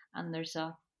 And there's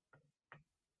a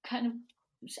kind of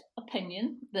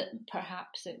opinion that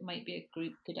perhaps it might be a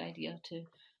good idea to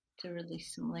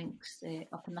release some lynx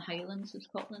up in the Highlands of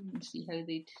Scotland and see how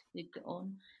they'd get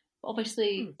on. But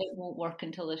obviously, it won't work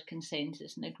until there's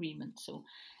consensus and agreement. So,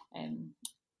 I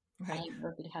Right. think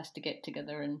everybody has to get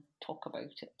together and talk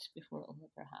about it before it'll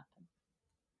ever happen.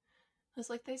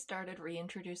 It's like they started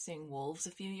reintroducing wolves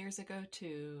a few years ago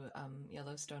to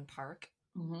Yellowstone Park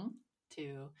Mm-hmm.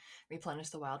 to replenish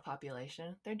the wild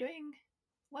population. They're doing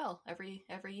well every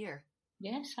year,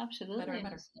 Yes, absolutely. better and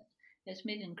And better. it's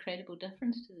made an incredible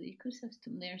difference to the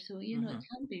ecosystem there. So, it Mm-hmm.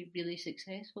 can be really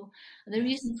successful. And the Yes.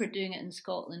 reason for doing it in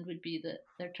Scotland would be that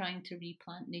they're trying to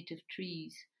replant native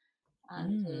trees.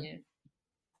 And Mm.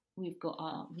 we've got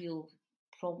a real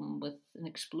problem with an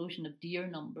explosion of deer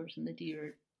numbers, and the deer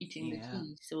are eating the Yeah.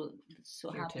 trees. So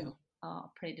Here having too. a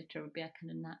predator would be a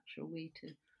kind of natural way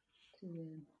to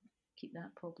keep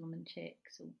that problem in check.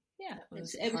 So yeah, That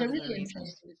was it was a part of the really reason.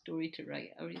 interesting story to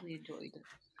write. I really enjoyed it.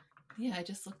 Yeah, I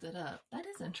just looked it up. That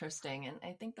is interesting. And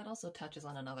I think that also touches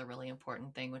on another really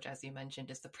important thing, which, as you mentioned,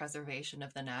 is the preservation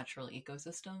of the natural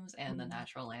ecosystems and the Mm.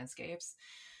 natural landscapes.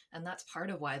 And that's part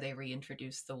of why they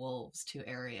reintroduced the wolves to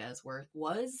areas where it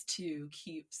was to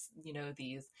keep,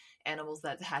 these animals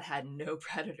that had had no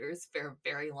predators for a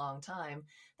very long time,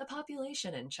 the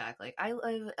population in check. Like I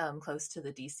live close to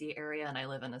the DC area and I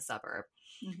live in a suburb.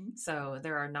 Mm-hmm. So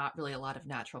there are not really a lot of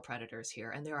natural predators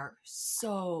here. And there are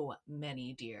so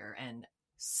many deer and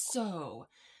so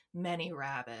many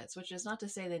rabbits, which is not to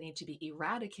say they need to be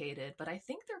eradicated, but I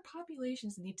think their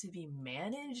populations need to be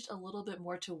managed a little bit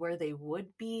more to where they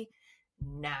would be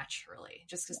naturally,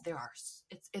 just because there are,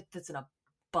 it's an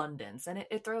abundance and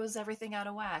it throws everything out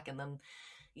of whack. And then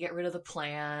you get rid of the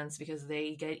plants because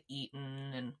they get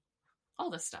eaten and all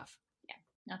this stuff.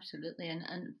 Yeah, absolutely.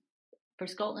 And for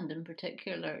Scotland in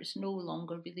particular, it's no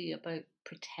longer really about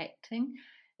protecting.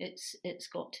 It's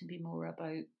got to be more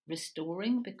about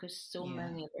restoring, because so Yeah.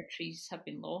 many of our trees have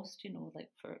been lost. Like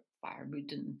for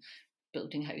firewood and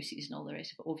building houses and all the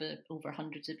rest of it over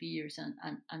hundreds of years,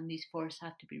 and these forests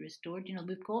have to be restored.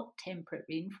 We've got temperate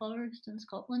rainforest in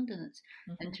Scotland, and it's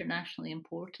Mm-hmm. internationally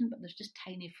important, but there's just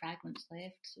tiny fragments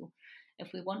left. So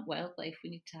if we want wildlife,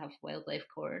 we need to have wildlife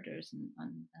corridors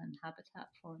and habitat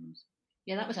for them. So,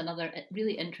 yeah, that was another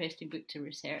really interesting book to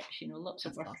research. Lots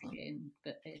of That's work awesome. again,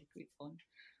 but great fun.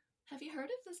 Have you heard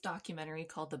of this documentary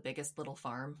called The Biggest Little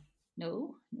Farm?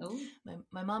 No, no.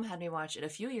 My mom had me watch it a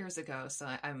few years ago, so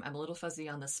I'm a little fuzzy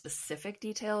on the specific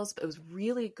details, but it was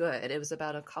really good. It was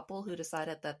about a couple who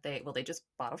decided that they just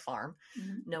bought a farm,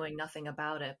 Mm-hmm. knowing nothing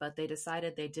about it, but they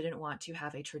decided they didn't want to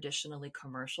have a traditionally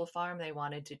commercial farm. They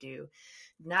wanted to do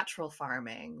natural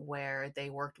farming where they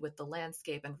worked with the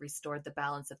landscape and restored the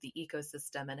balance of the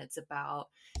ecosystem. And it's about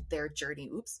their journey,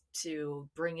 to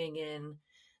bringing in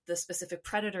the specific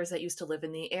predators that used to live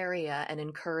in the area and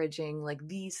encouraging like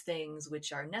these things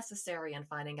which are necessary and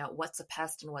finding out what's a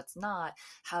pest and what's not,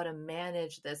 how to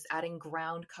manage this, adding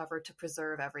ground cover to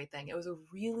preserve everything. It was a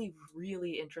really,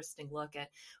 really interesting look at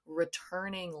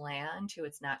returning land to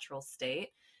its natural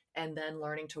state and then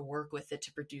learning to work with it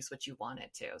to produce what you want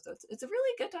it to. So it's a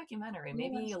really good documentary, Yeah,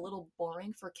 maybe a little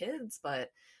boring for kids, but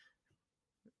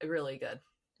really good.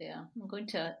 yeah. I'm going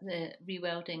to the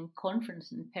Rewelding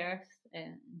conference in Perth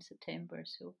in September,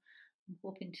 so I'm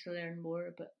hoping to learn more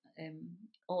about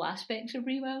all aspects of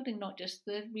rewilding, not just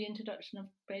the reintroduction of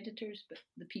predators, but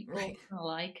the people Right. and the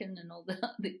lichen and all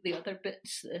the other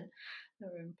bits that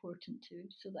are important too,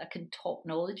 so that I can talk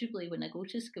knowledgeably when I go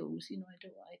to schools. I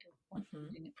don't want to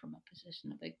be doing it from a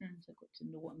position of ignorance. I've got to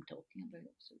know what I'm talking about.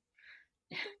 So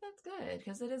I think that's good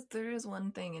because there is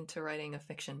one thing into writing a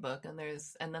fiction book, and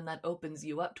then that opens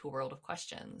you up to a world of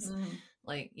questions.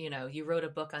 Like, you wrote a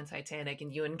book on Titanic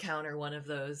and you encounter one of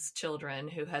those children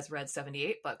who has read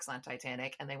 78 books on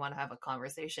Titanic and they want to have a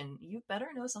conversation. You better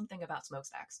know something about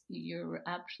smokestacks. You're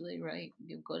absolutely right.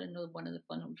 You've got to know one of the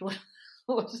funnels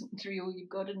wasn't real. You've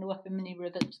got to know how many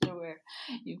rivets there were.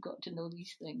 You've got to know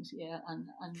these things, yeah. And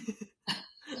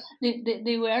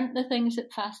they weren't the things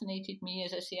that fascinated me.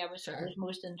 As I say, I was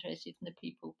most interested in the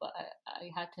people, but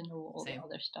I had to know all the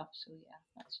other stuff. So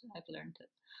yeah, I've learned it.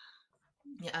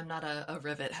 Yeah, I'm not a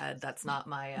rivet head. That's not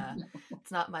my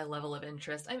it's not my level of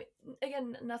interest. I mean,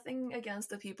 again, nothing against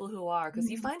the people who are,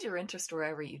 because you find your interest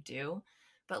wherever you do.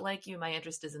 But like you, my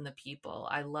interest is in the people.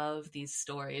 I love these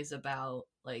stories about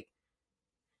like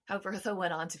how Bertha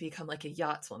went on to become like a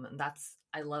yachtswoman.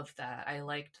 I love that. I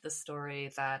liked the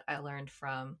story that I learned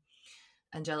from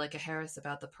Angelica Harris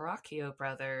about the Paracchio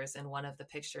brothers, and one of the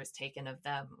pictures taken of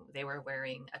them, they were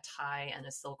wearing a tie and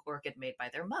a silk orchid made by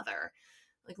their mother.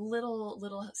 Like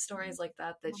little stories like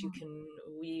that you can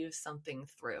weave something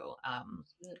through.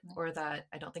 Or that,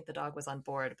 I don't think the dog was on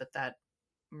board, but that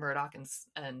Murdoch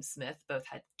and Smith both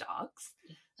had dogs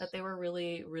that they were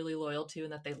really, really loyal to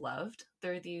and that they loved.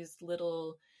 There are these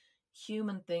little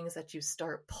human things that you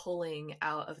start pulling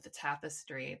out of the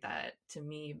tapestry that, to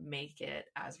me, make it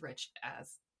as rich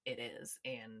as it is.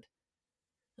 And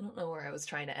I don't know where I was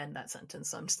trying to end that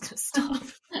sentence, so I'm just going to stop.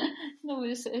 No,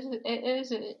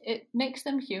 it makes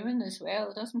them human as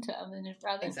well, doesn't it? I mean,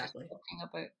 rather than just talking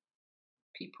about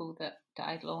people that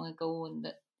died long ago and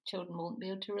that children won't be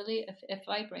able to relate. If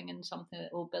I bring in something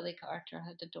that, Billy Carter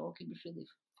had a dog he was really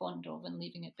fond of and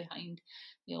leaving it behind,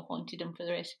 haunted him for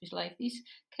the rest of his life, these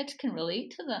kids can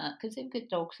relate to that because they've got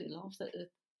dogs they love,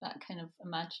 that kind of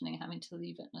imagining having to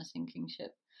leave it in a sinking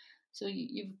ship. So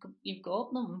you've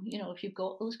got them, if you've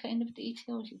got those kind of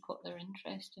details, you've got their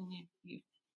interest and you've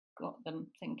got them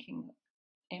thinking,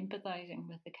 empathizing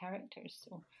with the characters,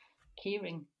 so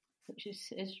caring, which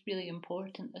is really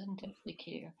important, isn't it? They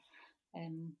care,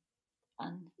 and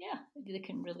yeah, they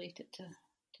can relate it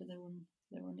to their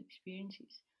own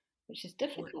experiences, which is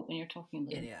difficult when you're talking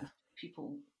about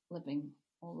people living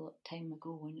all that time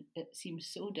ago when it seems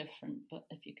so different. But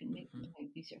if you can make them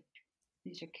think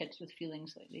these are kids with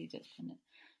feelings like they did, and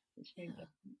it's very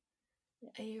different.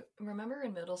 I remember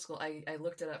in middle school, I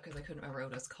looked it up because I couldn't remember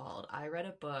what it was called. I read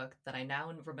a book that I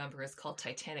now remember is called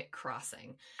Titanic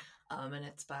Crossing, and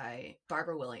it's by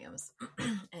Barbara Williams,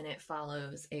 and it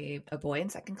follows a boy in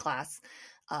second class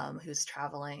who's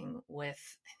traveling with,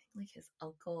 I think, like his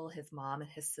uncle, his mom, and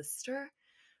his sister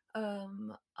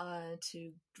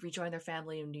to rejoin their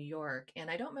family in New York. And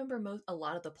I don't remember a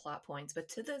lot of the plot points, but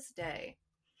to this day,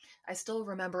 I still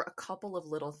remember a couple of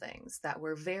little things that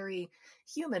were very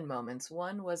human moments.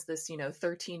 One was this,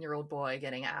 13-year-old boy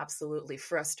getting absolutely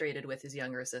frustrated with his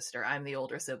younger sister. I'm the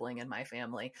older sibling in my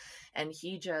family. And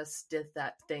he just did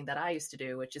that thing that I used to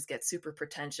do, which is get super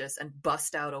pretentious and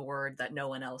bust out a word that no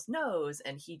one else knows.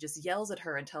 And he just yells at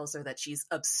her and tells her that she's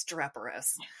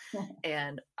obstreperous.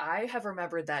 And I have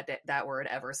remembered that word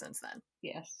ever since then.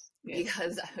 Yes.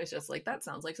 Because I was just like, that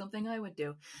sounds like something I would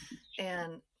do.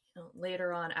 And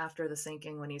later on, after the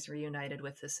sinking, when he's reunited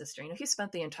with his sister, he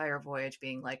spent the entire voyage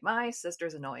being like, my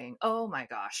sister's annoying. Oh my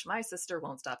gosh, my sister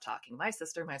won't stop talking. My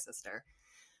sister.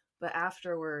 But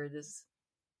afterwards,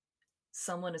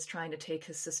 someone is trying to take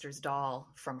his sister's doll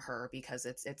from her because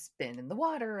it's been in the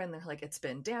water and they're like, it's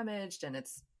been damaged and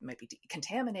it's might be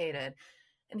contaminated.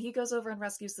 And he goes over and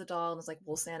rescues the doll and is like,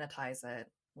 we'll sanitize it.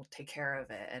 We'll take care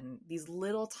of it. And these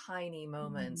little tiny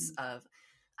moments of,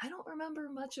 I don't remember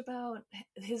much about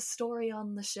his story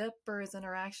on the ship or his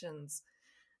interactions.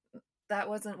 That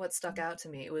wasn't what stuck out to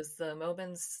me. It was the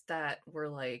moments that were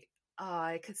like,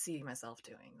 I could see myself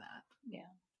doing that. Yeah,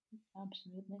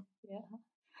 absolutely. Yeah.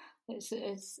 It's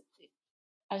as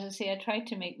I say, I tried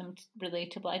to make them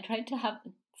relatable. I tried to have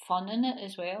fun in it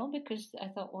as well because I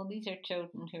thought, well, these are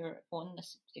children who are on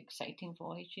this exciting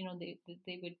voyage.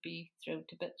 They would be thrilled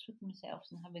to bits with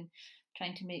themselves and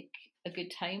trying to make a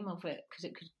good time of it because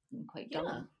it could be quite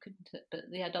dull, couldn't it? But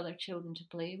they had other children to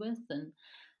play with, it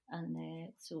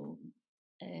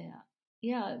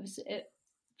was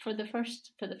for the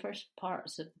first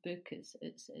parts of the book. It's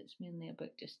mainly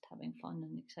about just having fun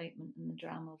and excitement and the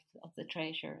drama of the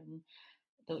treasure, and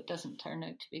though it doesn't turn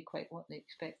out to be quite what they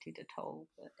expected at all.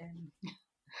 But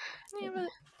Yeah, but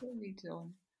it leads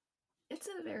on. it's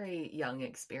a very young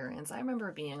experience. I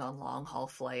remember being on long haul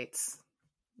flights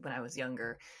when I was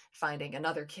younger, finding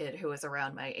another kid who was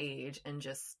around my age and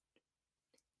just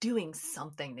doing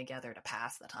something together to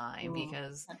pass the time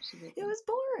because Absolutely. it was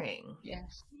boring.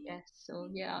 Yes. So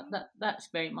yeah, that's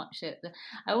very much it.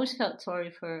 I always felt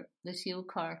sorry for Lucille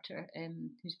Carter,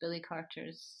 who's Billy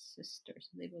Carter's sister. So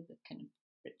they were the kind of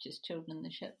richest children in the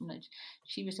ship, and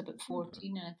she was about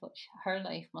 14, and I thought her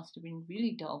life must have been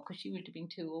really dull because she would have been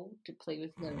too old to play with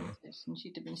relatives, and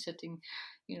she'd have been sitting,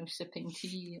 sipping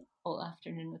tea all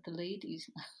afternoon with the ladies.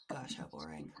 Gosh, how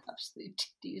boring! Absolutely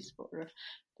tedious for her,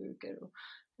 poor girl.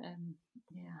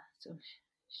 So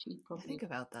she probably. I think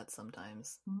about that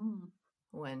sometimes.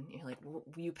 When you're like,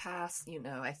 you pass,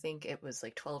 I think it was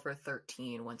like 12 or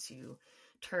 13. Once you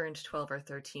turned 12 or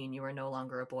 13, you were no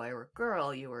longer a boy or a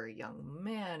girl. You were a young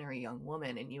man or a young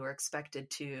woman, and you were expected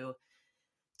to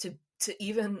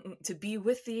be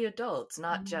with the adults,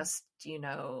 not just, in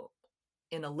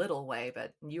a little way,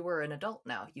 but you were an adult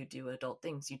now. You do adult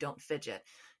things. You don't fidget.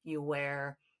 You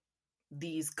wear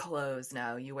these clothes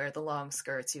now. You wear the long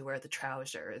skirts. You wear the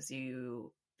trousers.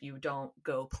 You don't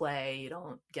go play. You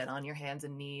don't get on your hands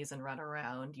and knees and run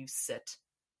around. You sit.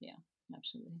 Yeah,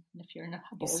 absolutely. And if you're in a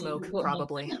you smoke,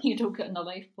 probably. You don't get in a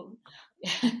lifeboat.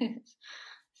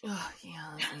 Oh,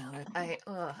 yeah. I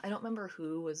don't remember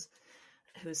whose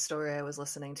story I was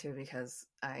listening to because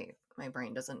my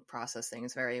brain doesn't process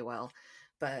things very well.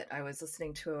 But I was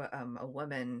listening to a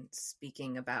woman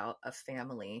speaking about a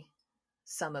family,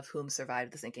 some of whom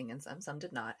survived the sinking and some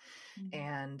did not.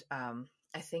 And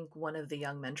I think one of the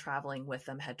young men traveling with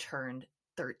them had turned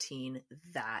 13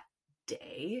 that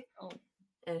day.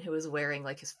 And who was wearing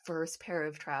like his first pair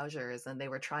of trousers, and they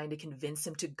were trying to convince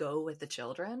him to go with the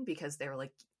children because they were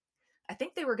like, I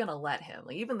think they were going to let him.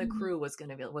 Like even the crew was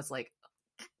like,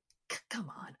 come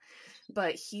on.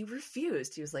 But he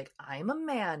refused. He was like, I'm a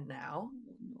man now.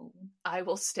 I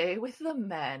will stay with the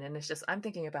men. And it's just, I'm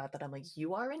thinking about that. I'm like,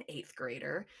 you are an 8th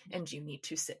grader and you need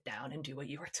to sit down and do what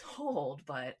you were told.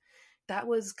 But that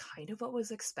was kind of what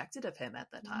was expected of him at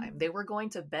the time. They were going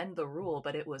to bend the rule,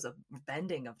 but it was a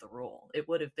bending of the rule. It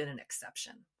would have been an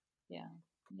exception. Yeah.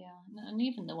 And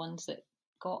even the ones that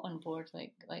got on board,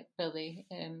 like Billy,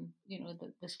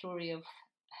 the story of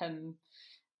him,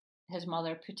 his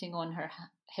mother putting on her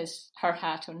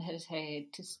hat on his head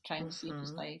to try and save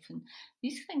his life, and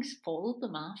these things followed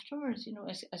them afterwards,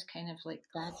 as kind of like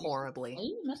that horribly,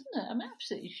 time, isn't it? I mean,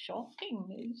 absolutely shocking.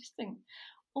 You just think,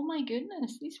 oh my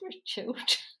goodness, these were children.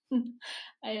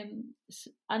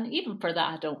 And even for the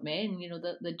adult men,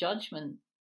 the judgment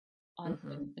on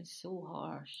them is so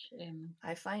harsh.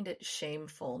 I find it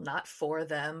shameful, not for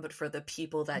them, but for the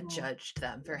people that judged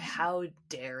them. For how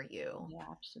dare you? Yeah,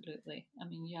 absolutely. I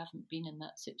mean, you haven't been in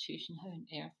that situation. How on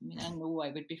earth? I mean, I know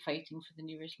I would be fighting for the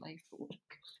nearest lifeboat.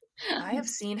 I have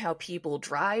seen how people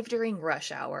drive during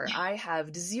rush hour. I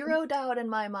have zero doubt in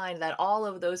my mind that all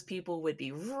of those people would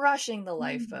be rushing the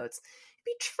lifeboats,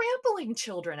 be trampling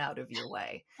children out of your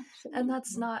way. Absolutely. And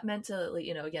that's not meant to,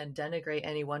 again, denigrate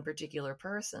any one particular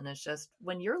person. It's just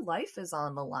when your life is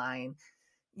on the line,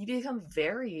 you become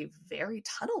very, very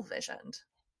tunnel visioned.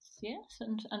 Yes,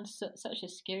 and such a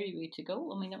scary way to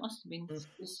go. I mean, it must have been,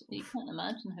 you can't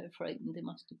imagine how frightened they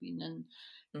must have been. And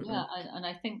and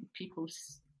I think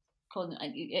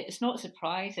it's not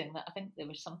surprising that I think there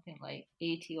was something like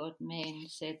 80 odd men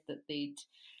said that they'd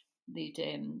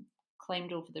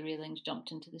climbed over the railings,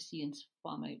 jumped into the sea and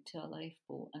swam out to a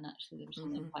lifeboat, and actually there was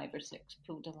only 5 or 6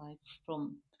 pulled alive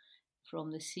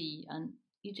from the sea. And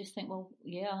you just think, well,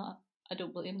 yeah, I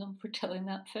don't blame them for telling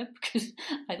that fib, because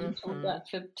I'd have told that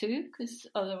fib too, because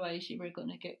otherwise you were going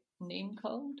to get name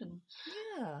called. And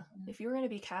if you were going to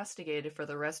be castigated for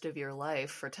the rest of your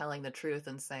life for telling the truth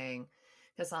and saying,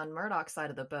 because on Murdoch's side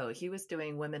of the boat, he was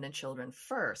doing women and children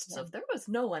first. So if there was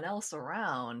no one else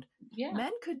around,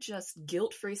 men could just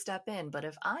guilt-free step in. But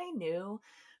if I knew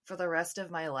for the rest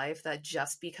of my life that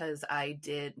just because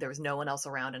there was no one else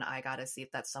around and I got a seat,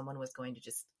 that someone was going to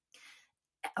just,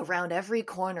 around every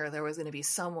corner, there was going to be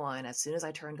someone, as soon as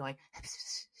I turned, going,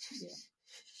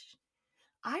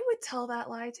 I would tell that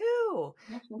lie too.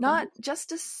 Not just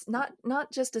to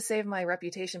save my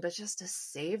reputation, but just to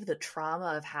save the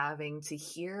trauma of having to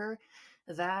hear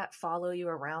that follow you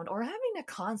around, or having to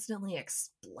constantly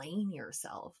explain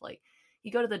yourself. Like,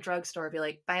 you go to the drugstore, be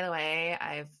like, by the way,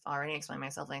 I've already explained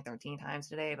myself like 13 times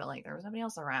today, but like there was nobody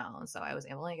else around, so I was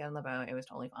able to get on the boat. It was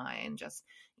totally fine. Just,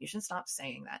 you should stop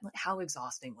saying that. Like, how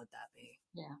exhausting would that be?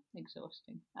 Yeah,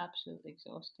 exhausting. Absolutely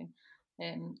exhausting.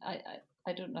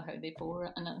 I don't know how they bore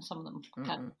it, and some of them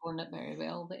can't borne it very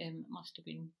well, but it must have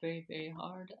been very, very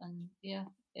hard. And yeah,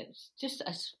 it's just,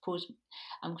 I suppose,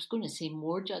 I'm just going to say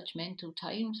more judgmental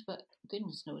times, but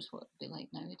goodness knows what it'd be like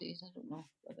nowadays. I don't know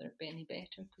whether it'd be any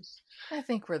better. Cause I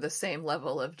think we're the same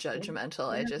level of judgmental.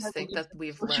 I just think that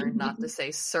we've learned not to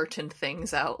say certain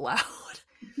things out loud.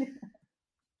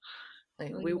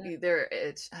 Like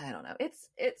it's, I don't know.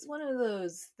 It's one of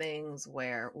those things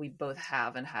where we both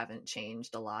have and haven't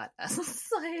changed a lot as a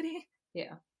society.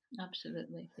 Yeah,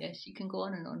 absolutely. Yes, you can go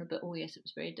on and on about, oh yes, it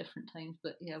was very different times,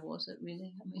 but yeah, was it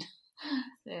really? I mean,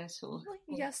 yeah, so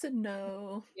yes and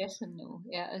no. Yes and no.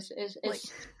 Yeah, it's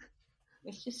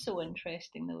just so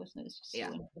interesting, though, isn't it? It's just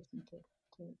so interesting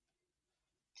to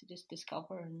just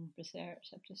discover and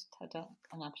research. I've just had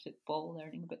an absolute ball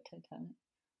learning about Titanic.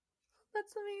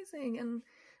 That's amazing. And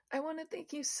I want to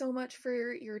thank you so much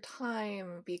for your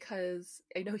time, because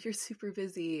I know you're super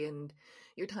busy and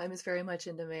your time is very much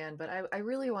in demand, but I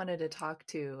really wanted to talk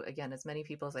to, again, as many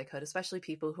people as I could, especially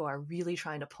people who are really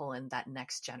trying to pull in that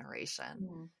next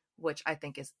generation, which I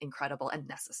think is incredible and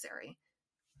necessary.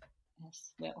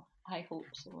 Yes, well, I hope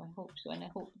so. And I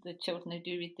hope the children who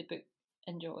do read the book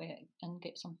enjoy it and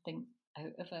get something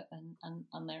out of it and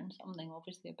learn something,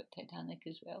 obviously, about Titanic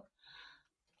as well.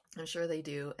 I'm sure they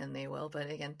do, and they will.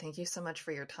 But again, thank you so much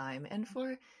for your time and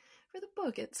for the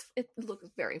book. It looks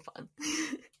very fun.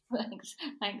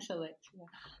 Thanks, Alexia.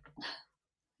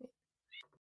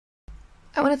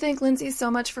 I want to thank Lindsay so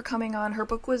much for coming on. Her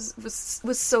book was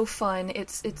so fun.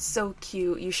 It's so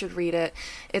cute. You should read it.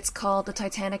 It's called The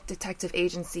Titanic Detective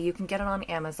Agency. You can get it on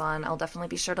Amazon. I'll definitely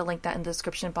be sure to link that in the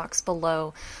description box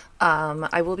below.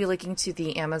 I will be linking to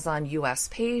the Amazon US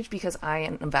page because I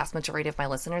and the vast majority of my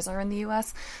listeners are in the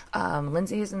US.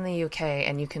 Lindsay is in the UK,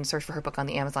 and you can search for her book on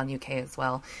the Amazon UK as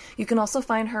well. You can also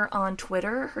find her on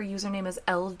Twitter. Her username is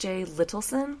LJ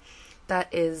Littleson. That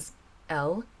is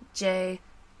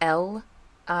LJLITTLESON,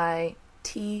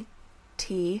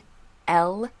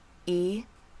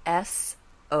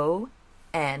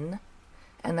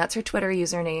 and that's her Twitter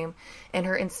username. And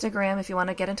her Instagram, if you want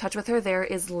to get in touch with her, there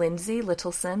is Lindsay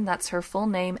Littleson. That's her full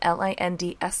name,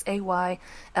 LINDSAY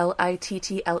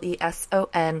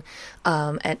LITTLESON,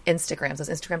 at Instagram. So it's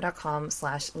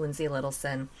Instagram.com/Lindsay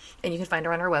Littleson. And you can find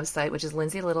her on her website, which is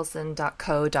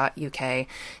lindsaylittleson.co.uk.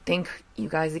 Thank you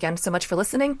guys again so much for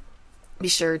listening. Be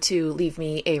sure to leave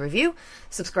me a review,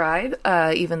 subscribe,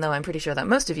 even though I'm pretty sure that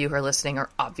most of you who are listening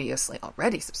are obviously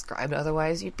already subscribed.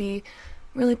 Otherwise, you'd be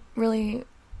really, really,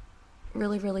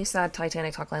 really, really sad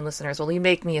Titanic Talkline listeners. Well, you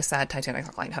make me a sad Titanic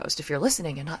Talkline host if you're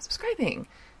listening and not subscribing.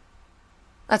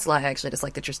 That's a lie. I actually just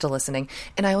like that you're still listening.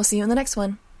 And I will see you in the next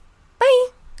one. Bye!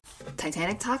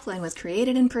 Titanic Talkline was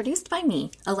created and produced by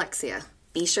me, Alexia.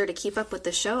 Be sure to keep up with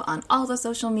the show on all the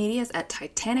social medias at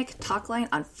Titanic Talkline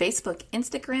on Facebook,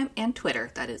 Instagram, and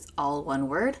Twitter. That is all one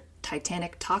word,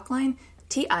 Titanic Talkline,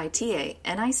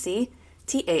 TITANIC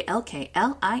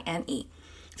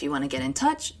If you want to get in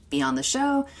touch, be on the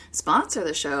show, sponsor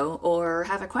the show, or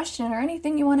have a question or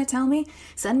anything you want to tell me,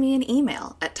 send me an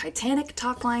email at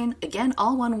TitanicTalkline, again,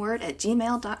 all one word, at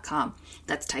gmail.com.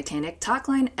 That's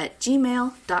TitanicTalkline at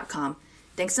gmail.com.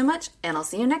 Thanks so much, and I'll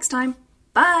see you next time.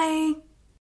 Bye!